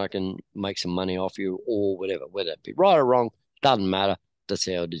and I can make some money off you or whatever, whether it be right or wrong, doesn't matter. That's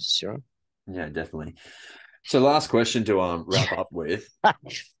how it is, Yeah, definitely. So last question to wrap up with.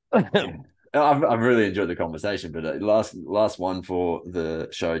 I've really enjoyed the conversation, but last one for the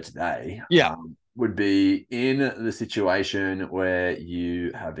show today would be in the situation where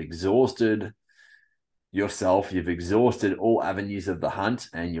you have exhausted yourself, you've exhausted all avenues of the hunt,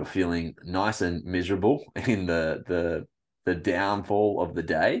 and you're feeling nice and miserable in the downfall of the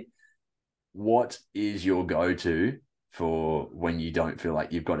day. What is your go-to for when you don't feel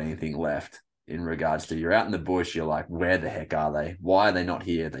like you've got anything left? In regards to you're out in the bush, you're like, where the heck are they? Why are they not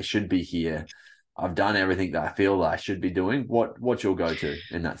here? They should be here. I've done everything that I feel that I should be doing. What's your go-to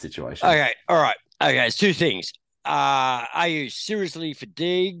in that situation? Okay, all right. Okay, it's two things. Are you seriously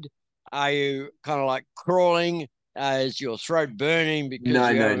fatigued? Are you kind of like crawling? Is your throat burning because No.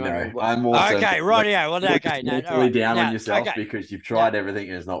 I'm also okay, right. Yeah, well, okay, no, all right. down now, on yourself okay. because you've tried everything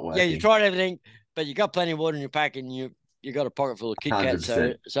and it's not working. Yeah, you've tried everything, but you got plenty of water in your pack and you got a pocket full of Kit Kats,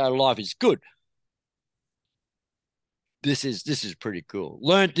 so life is good. This is pretty cool.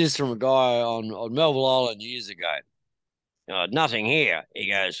 Learned this from a guy on Melville Island years ago. Nothing here.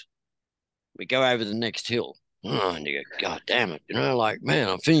 He goes, we go over the next hill. And you go, God damn it. Like, man,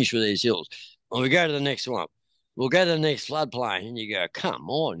 I'm finished with these hills. Well, we go to the next one. We'll go to the next floodplain. And you go, come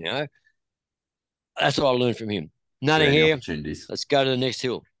on, That's what I learned from him. Nothing here. Let's go to the next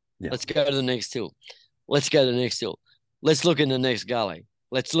hill. Yeah. Let's go to the next hill. Let's go to the next hill. Let's look in the next gully.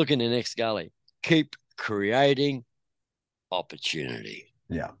 Let's look in the next gully. Keep creating opportunity.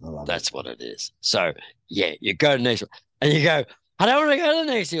 Yeah, I love That's what it is. So, yeah, you go to the next one. And you go, I don't want to go to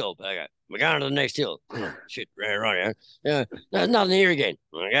the next hill. But I go, we're going to the next hill. Shit, right. There's nothing here again.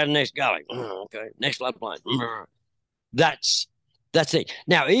 I go to the next gully. Okay, next floodplain. That's it.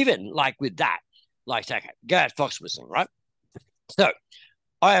 Now, even like with that, like, okay, go out fox whistling, right? So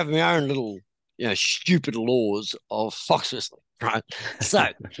I have my own little, stupid laws of fox whistling, right? So,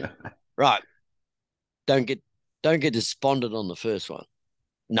 right, don't get despondent on the first one.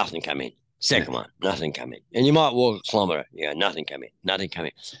 Nothing come in. Second one, nothing come in. And you might walk a kilometre, nothing come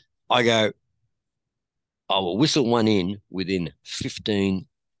in. I go, I will whistle one in within 15,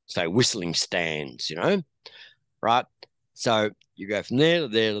 say, whistling stands, right? So you go from there to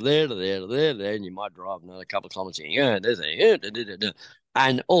there to there to there to there, there, and you might drive another couple of kilometres.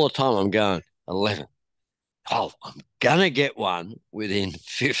 And all the time I'm going, 11. Oh, I'm going to get one within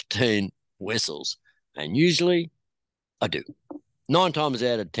 15 whistles. And usually I do. 9 times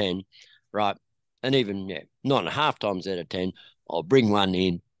out of 10, right? And even, 9.5 times out of 10, I'll bring one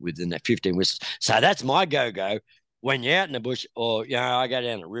in within that 15 whistles. So that's my go-go. When you're out in the bush or, I go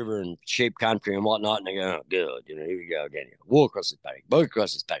down the river and sheep country and whatnot, and I go, oh, good, here we go again. Walk across this paddock, walk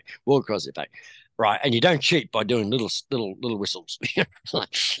across this paddock, walk across this paddock. Right, and you don't cheat by doing little whistles.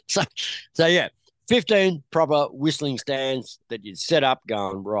 So, yeah, 15 proper whistling stands that you set up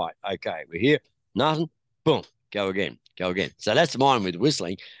going, right, okay, we're here, nothing, boom, go again. So that's mine with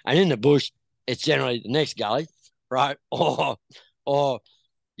whistling. And in the bush, it's generally the next gully, right? Or up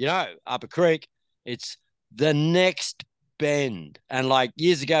a creek, it's the next bend. And like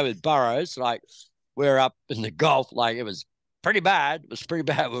years ago with burrows, like we're up in the Gulf, like it was pretty bad. We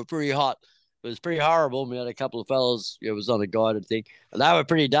were pretty hot. It was pretty horrible. We had a couple of fellas, it was on a guided thing, and they were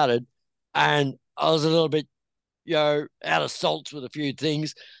pretty dudded. And I was a little bit, out of salts with a few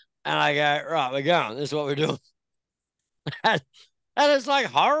things. And I go, right, we're going. This is what we're doing. And it's like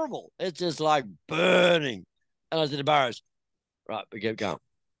horrible. It's just like burning. And I said to Burrows, right, we keep going.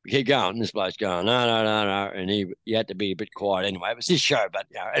 We keep going. And this bloke's going, no. And he had to be a bit quiet anyway. It was his show, but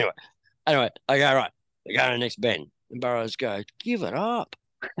anyway, I go, right, we go to the next bend. And Burrows goes, give it up.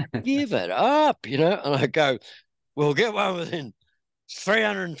 Give it up, And I go, we'll get one within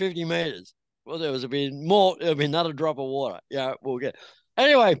 350 meters. Well, there'll be another drop of water. We'll get.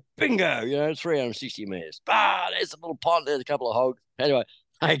 Anyway, bingo, 360 meters. There's a little pond, there's a couple of hogs. Anyway,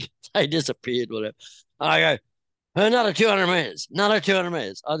 they disappeared, whatever. And I go, another 200 meters, another 200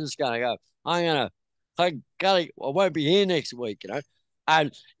 meters. I'm just going to go, I won't be here next week,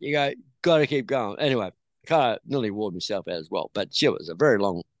 And you go, got to keep going. Anyway, kind of nearly wore myself out as well. But sure, it was a very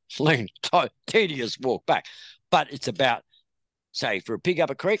long, tedious walk back. But it's about, say, for a pig up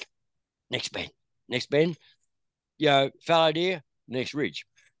a creek, next bend, fallow deer, next ridge.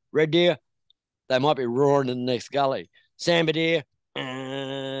 Red deer, they might be roaring in the next gully. Sambar deer,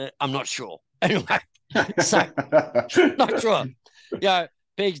 I'm not sure. Anyway, so not sure.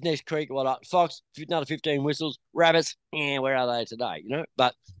 Pigs next creek, fox, another 15 whistles. Rabbits, where are they today?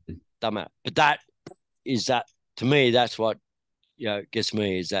 But doesn't matter. But that to me, that's what gets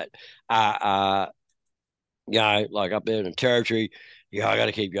me is that like up there in the territory, I got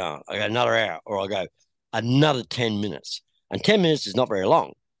to keep going. I got another hour, or I'll go another 10 minutes. And 10 minutes is not very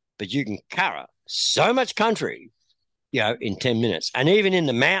long, but you can cover so much country, in 10 minutes. And even in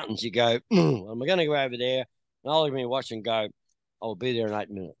the mountains, you go, I'm going to go over there, and I'll be watching and go, I'll be there in 8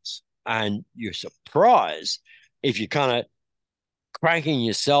 minutes. And you're surprised if you're kind of cranking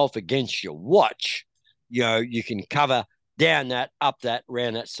yourself against your watch, you can cover down that, up that,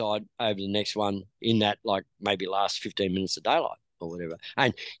 around that side, over the next one in that, like, maybe last 15 minutes of daylight or whatever.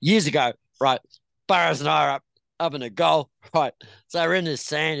 And years ago, right, Burrows and I are up in the Gulf, right? So we're in this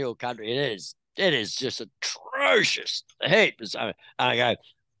sandhill country. It is just atrocious. The heat is, and I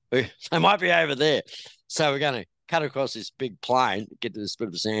go, they might be over there. So we're going to cut across this big plain, get to this bit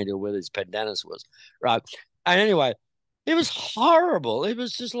of a sandhill where this pandanus was, right? And anyway, it was horrible. It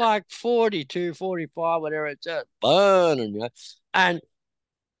was just like 42, 45, whatever. It's just burning, And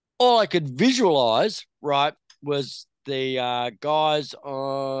all I could visualize, right, was the guys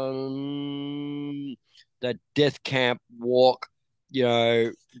on that death camp walk,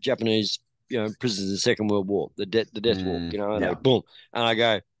 Japanese, prisoners in the Second World War, the death walk, and they boom. And I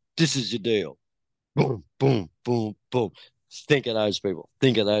go, this is your deal. Boom, boom, boom, boom. Think of those people.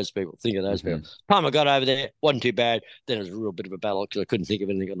 Think of those people. Think of those people. Time I got over there, wasn't too bad. Then it was a real bit of a battle because I couldn't think of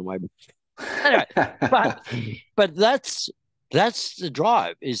anything on the way. Anyway, but that's the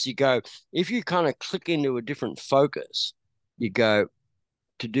drive. Is you go, if you kind of click into a different focus, you go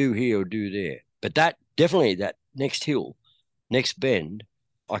to do here or do there. But that definitely, that next hill, next bend,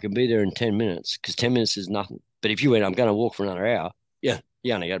 I can be there in 10 minutes because 10 minutes is nothing. But if you went, I'm going to walk for another hour,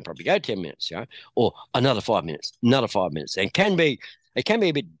 you're only going to probably go 10 minutes, or another 5 minutes, another 5 minutes. And it can be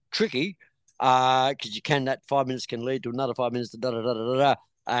a bit tricky because that 5 minutes can lead to another 5 minutes,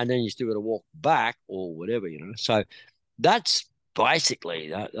 and then you still got to walk back or whatever, So that's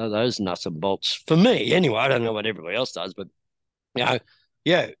basically those nuts and bolts for me. Anyway, I don't know what everybody else does, but,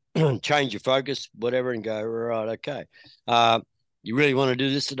 change your focus, whatever, and go, right, okay. You really want to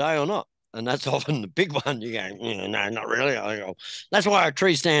do this today or not? And that's often the big one. You go, no, not really. I go, that's why a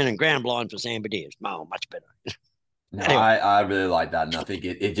tree stand and ground blind for sambar deer is much better. No, anyway. I really like that. And I think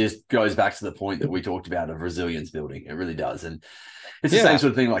it just goes back to the point that we talked about of resilience building. It really does. And it's the same sort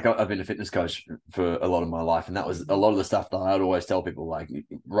of thing. Like I've been a fitness coach for a lot of my life. And that was a lot of the stuff that I'd always tell people, like,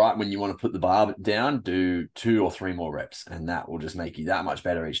 right when you want to put the bar down, do 2 or 3 more reps. And that will just make you that much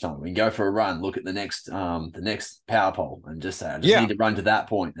better each time. When you go for a run, look at the next power pole and just say, I just need to run to that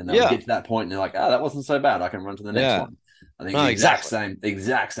point. And then we get to that point and they're like, oh, that wasn't so bad. I can run to the next one. I think the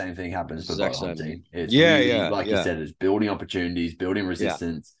exact same thing happens for bowhunting. It's like you said, it's building opportunities, building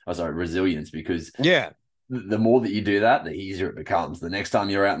resilience, because the more that you do that, the easier it becomes. The next time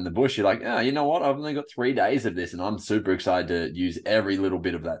you're out in the bush, you're like, you know what? I've only got 3 days of this, and I'm super excited to use every little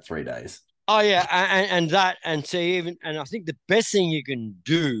bit of that 3 days. Oh yeah, and I think the best thing you can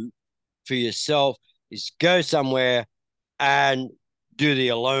do for yourself is go somewhere and do the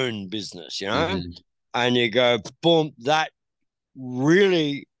alone business, and you go, boom, that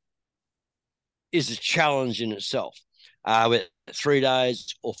really is a challenge in itself with 3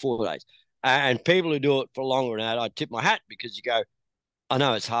 days or 4 days. And people who do it for longer than that, I tip my hat because you go, I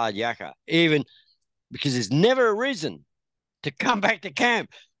know it's hard yakka, even because there's never a reason to come back to camp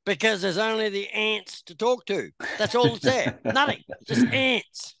because there's only the ants to talk to. That's all that's there. Nothing, just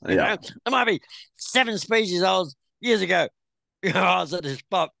ants. There might be 7 species. Years ago, I was at this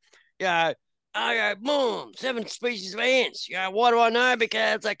spot, I go, boom, 7 species of ants. Why do I know?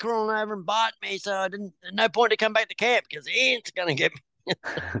 Because they crawling over and bite me, so there's no point to come back to camp because the ants are going to get me.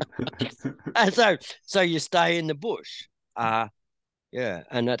 And so you stay in the bush. Yeah,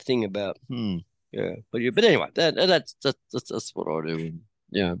 and that thing about yeah, but anyway, that's what I do.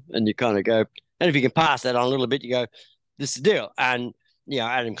 Yeah, and you kind of go, and if you can pass that on a little bit, you go, this is the deal. And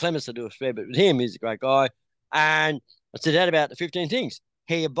Adam Clements, I do a fair bit with him. He's a great guy, and I said that about the 15 things.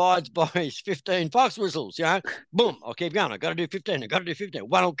 He abides by his 15 fox whistles. Boom, I'll keep going. I got to do 15. I got to do 15.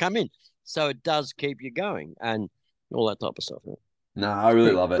 One will come in, so it does keep you going and all that type of stuff. No, I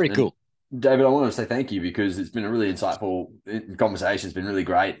really love it. Pretty cool. David, I want to say thank you because it's been a really insightful conversation. It's been really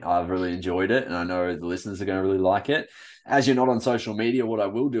great. I've really enjoyed it, and I know the listeners are going to really like it. As you're not on social media, what I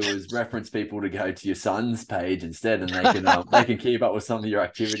will do is reference people to go to your son's page instead, and they can keep up with some of your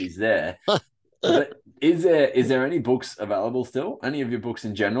activities there. But is there any books available still? Any of your books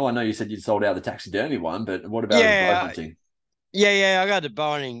in general? I know you said you sold out the taxidermy one, but what about bow hunting? Yeah, I got the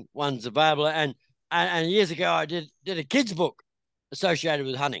bowhunting ones available, and years ago I did a kids book associated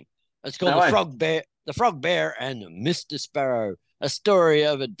with hunting. It's called The Frog Bear and Mr. Sparrow, a story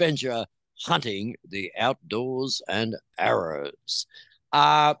of adventure hunting the outdoors and arrows.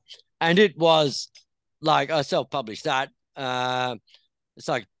 And it was like, I self-published that. It's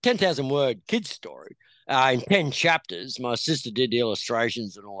like 10,000 word kids story in 10 chapters. My sister did the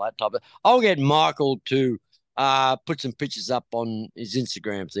illustrations and all that type of. I'll get Michael to put some pictures up on his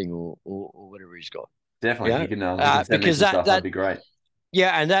Instagram thing or whatever he's got. Definitely, you can send me some stuff. That'd be great.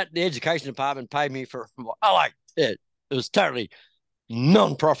 Yeah, and the education department paid me for. It was totally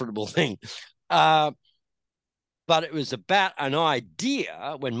non-profitable thing, but it was about an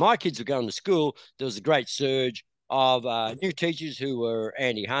idea. When my kids were going to school, there was a great surge of new teachers who were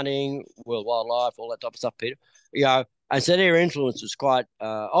anti-hunting, world wildlife, all that type of stuff, Peter. And so their influence was quite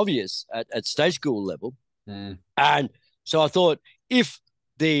obvious at state school level. And so I thought if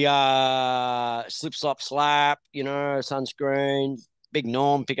the slip, slop, slap, sunscreen, big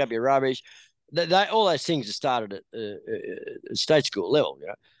norm, pick up your rubbish, all those things are started at state school level,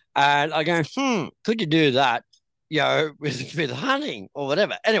 And I go, could you do that, with hunting or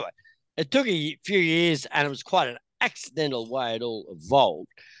whatever? Anyway, it took a few years, and it was quite an accidental way it all evolved.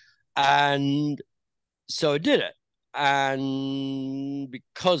 And so I did it. And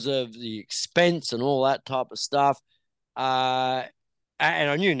because of the expense and all that type of stuff, and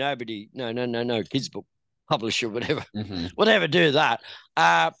I knew nobody, no kids book publisher, whatever, would ever do that.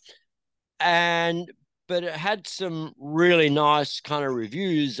 But it had some really nice kind of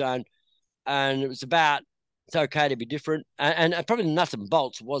reviews, and it was about it's okay to be different. And probably the nuts and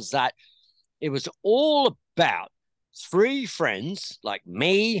bolts was that it was all about 3 friends like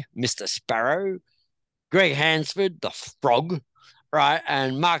me, Mr. Sparrow, Greg Hansford, the frog, right,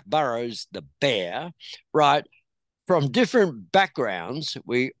 and Mark Burrows, the bear, right, from different backgrounds.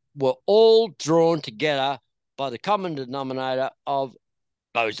 We were all drawn together by the common denominator of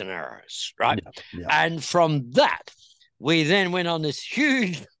bows and arrows, right? Yeah. And from that, we then went on this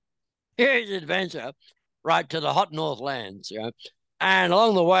huge adventure, right, to the hot Northlands, And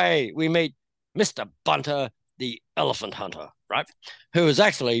along the way, we meet Mr. Bunter, the elephant hunter, right, who is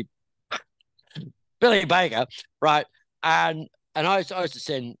actually Billy Baker, right? And I used to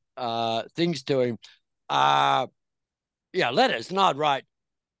send things to him, letters, and I'd write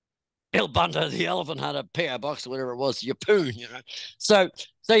Bill Bunter, the elephant hunter, P.O. Box, or whatever it was, Yapoon, So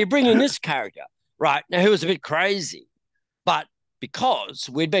you bring in this character, right? Now, who was a bit crazy, but because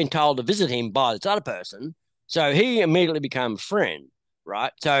we'd been told to visit him by this other person, so he immediately became a friend,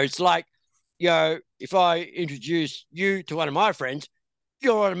 right? So it's like, if I introduce you to one of my friends,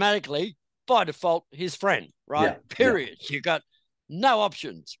 you're automatically, by default, his friend, right? Yeah. Period. You got no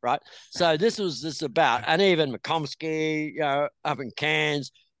options, right? So this was about, and even McComsky, up in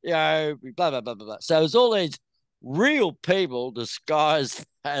Cairns, blah, blah, blah, blah, blah. So it was all these real people disguised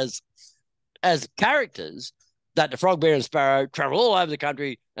as characters that the Frog, Bear, and Sparrow travel all over the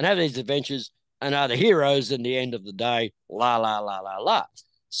country and have these adventures and are the heroes in the end of the day, la, la, la, la, la.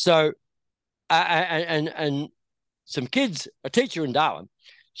 So, and some kids, a teacher in Darwin,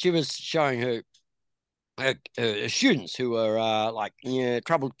 she was showing her students who were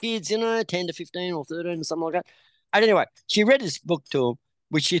troubled kids, 10 to 15 or 13 or something like that. And anyway, she read this book to them,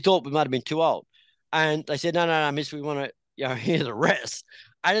 which she thought we might have been too old. And they said, no, miss, we want to hear the rest.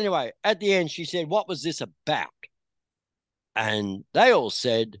 And anyway, at the end, she said, what was this about? And they all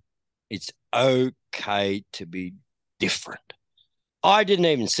said, it's okay to be different. I didn't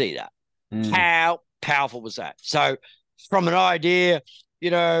even see that. How powerful was that? So from an idea,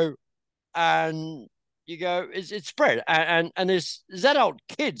 and you go, it's spread. And there's adult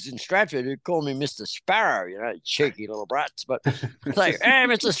kids in Stratford who call me Mr. Sparrow, cheeky little brats. But say, hey,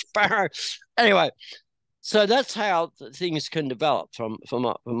 Mr. Sparrow. Anyway, so that's how things can develop from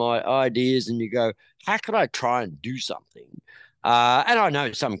my ideas. And you go, how could I try and do something? And I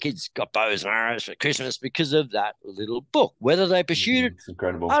know some kids got bows and arrows for Christmas because of that little book. Whether they pursued it, it's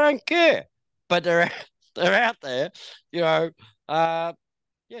incredible. I don't care. But they're out there,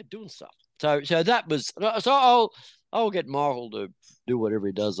 doing stuff. So that was. So I'll get Michael to do whatever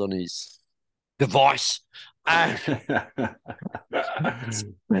he does on his device. Put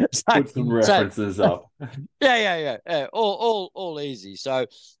some references up. Yeah. All easy. So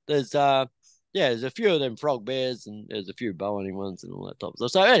there's there's a few of them frog bears and there's a few bow hunting ones and all that type of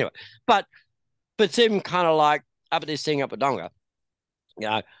stuff. So anyway, but Tim kind of like up at this thing up at Donga,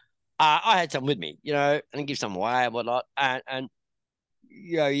 I had some with me, and give some away and whatnot, and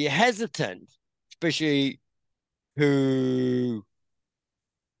you're hesitant, especially who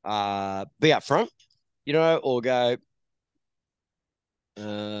be up front, or go,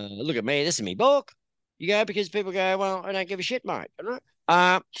 look at me, this is me book. Because people go, well, I don't give a shit, mate.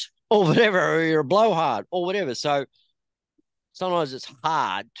 Or whatever, or you're a blowhard, or whatever. So sometimes it's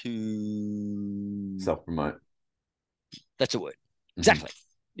hard to self-promote. That's a word. Exactly.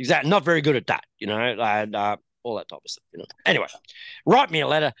 Not very good at that, and all that type of stuff. Anyway, write me a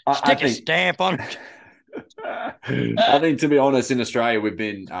letter, stick a stamp on it. I think, to be honest, in Australia,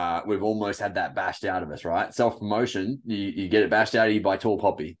 we've almost had that bashed out of us, right? Self-promotion, you get it bashed out of you by Tall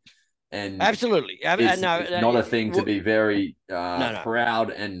Poppy. And absolutely, it's not a thing to be very proud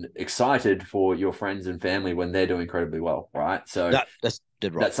and excited for your friends and family when they're doing incredibly well, right? So that's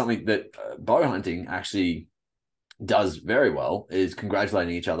dead right. That's something that bow hunting actually does very well, is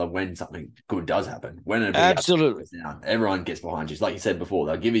congratulating each other when something good does happen. Absolutely, everyone gets behind you. Like you said before,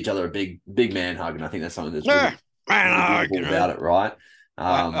 they'll give each other a big man hug, and I think that's something that's really beautiful about it, right?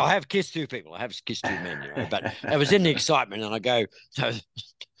 I have kissed two people. I have kissed two men, but it was in the excitement, and I go, so.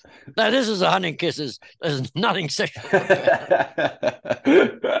 No, this is a hunting kisses. There's nothing sexual. I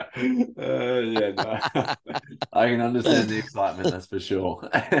can understand the excitement. That's for sure.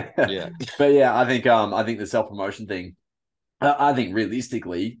 Yeah, but yeah, I think the self-promotion thing. I think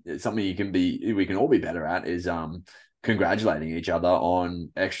realistically, it's something we can all be better at is congratulating each other on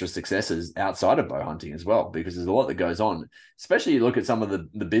extra successes outside of bow hunting as well, because there's a lot that goes on, especially you look at some of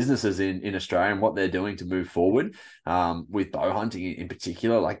the businesses in Australia and what they're doing to move forward with bow hunting in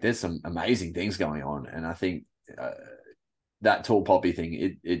particular. Like, there's some amazing things going on. And I think that Tall Poppy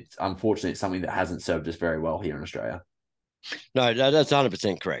thing, it's unfortunately it's something that hasn't served us very well here in Australia. No, that's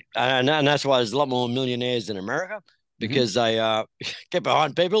 100% correct. And that's why there's a lot more millionaires in America, because they get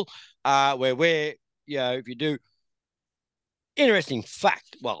behind people where we're, if you do. Interesting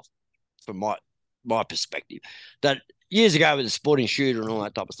fact, well, from my perspective, that years ago with the sporting shooter and all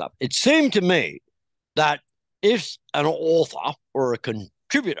that type of stuff, it seemed to me that if an author or a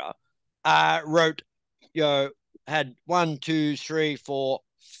contributor wrote, had 1, 2, 3, 4,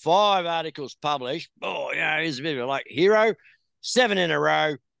 5 articles published, he's a bit of like hero, 7 in a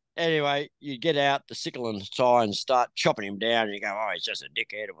row. Anyway, you get out the sickle and tie and start chopping him down, and you go, he's just a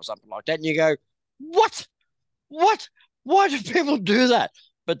dickhead or something like that. And you go, what? Why do people do that?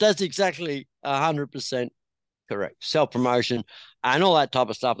 But that's exactly 100% correct. Self-promotion and all that type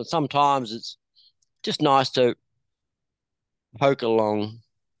of stuff. And sometimes it's just nice to poke along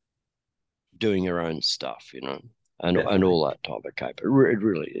doing your own stuff, and all that type of caper. It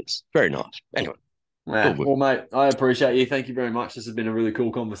really is. Very nice. Anyway. Well, mate, I appreciate you. Thank you very much. This has been a really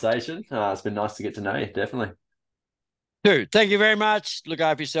cool conversation. It's been nice to get to know you, definitely. Dude, thank you very much. Look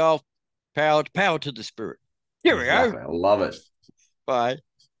after yourself. Power to the spirit. Here we go. I love it. Bye.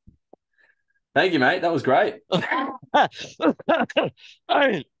 Thank you, mate. That was great. That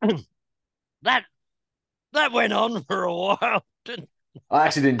went on for a while. I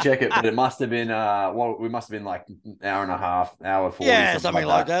actually didn't check it, but it must have been we must have been like an hour and a half, hour 40. Yeah, something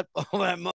like that.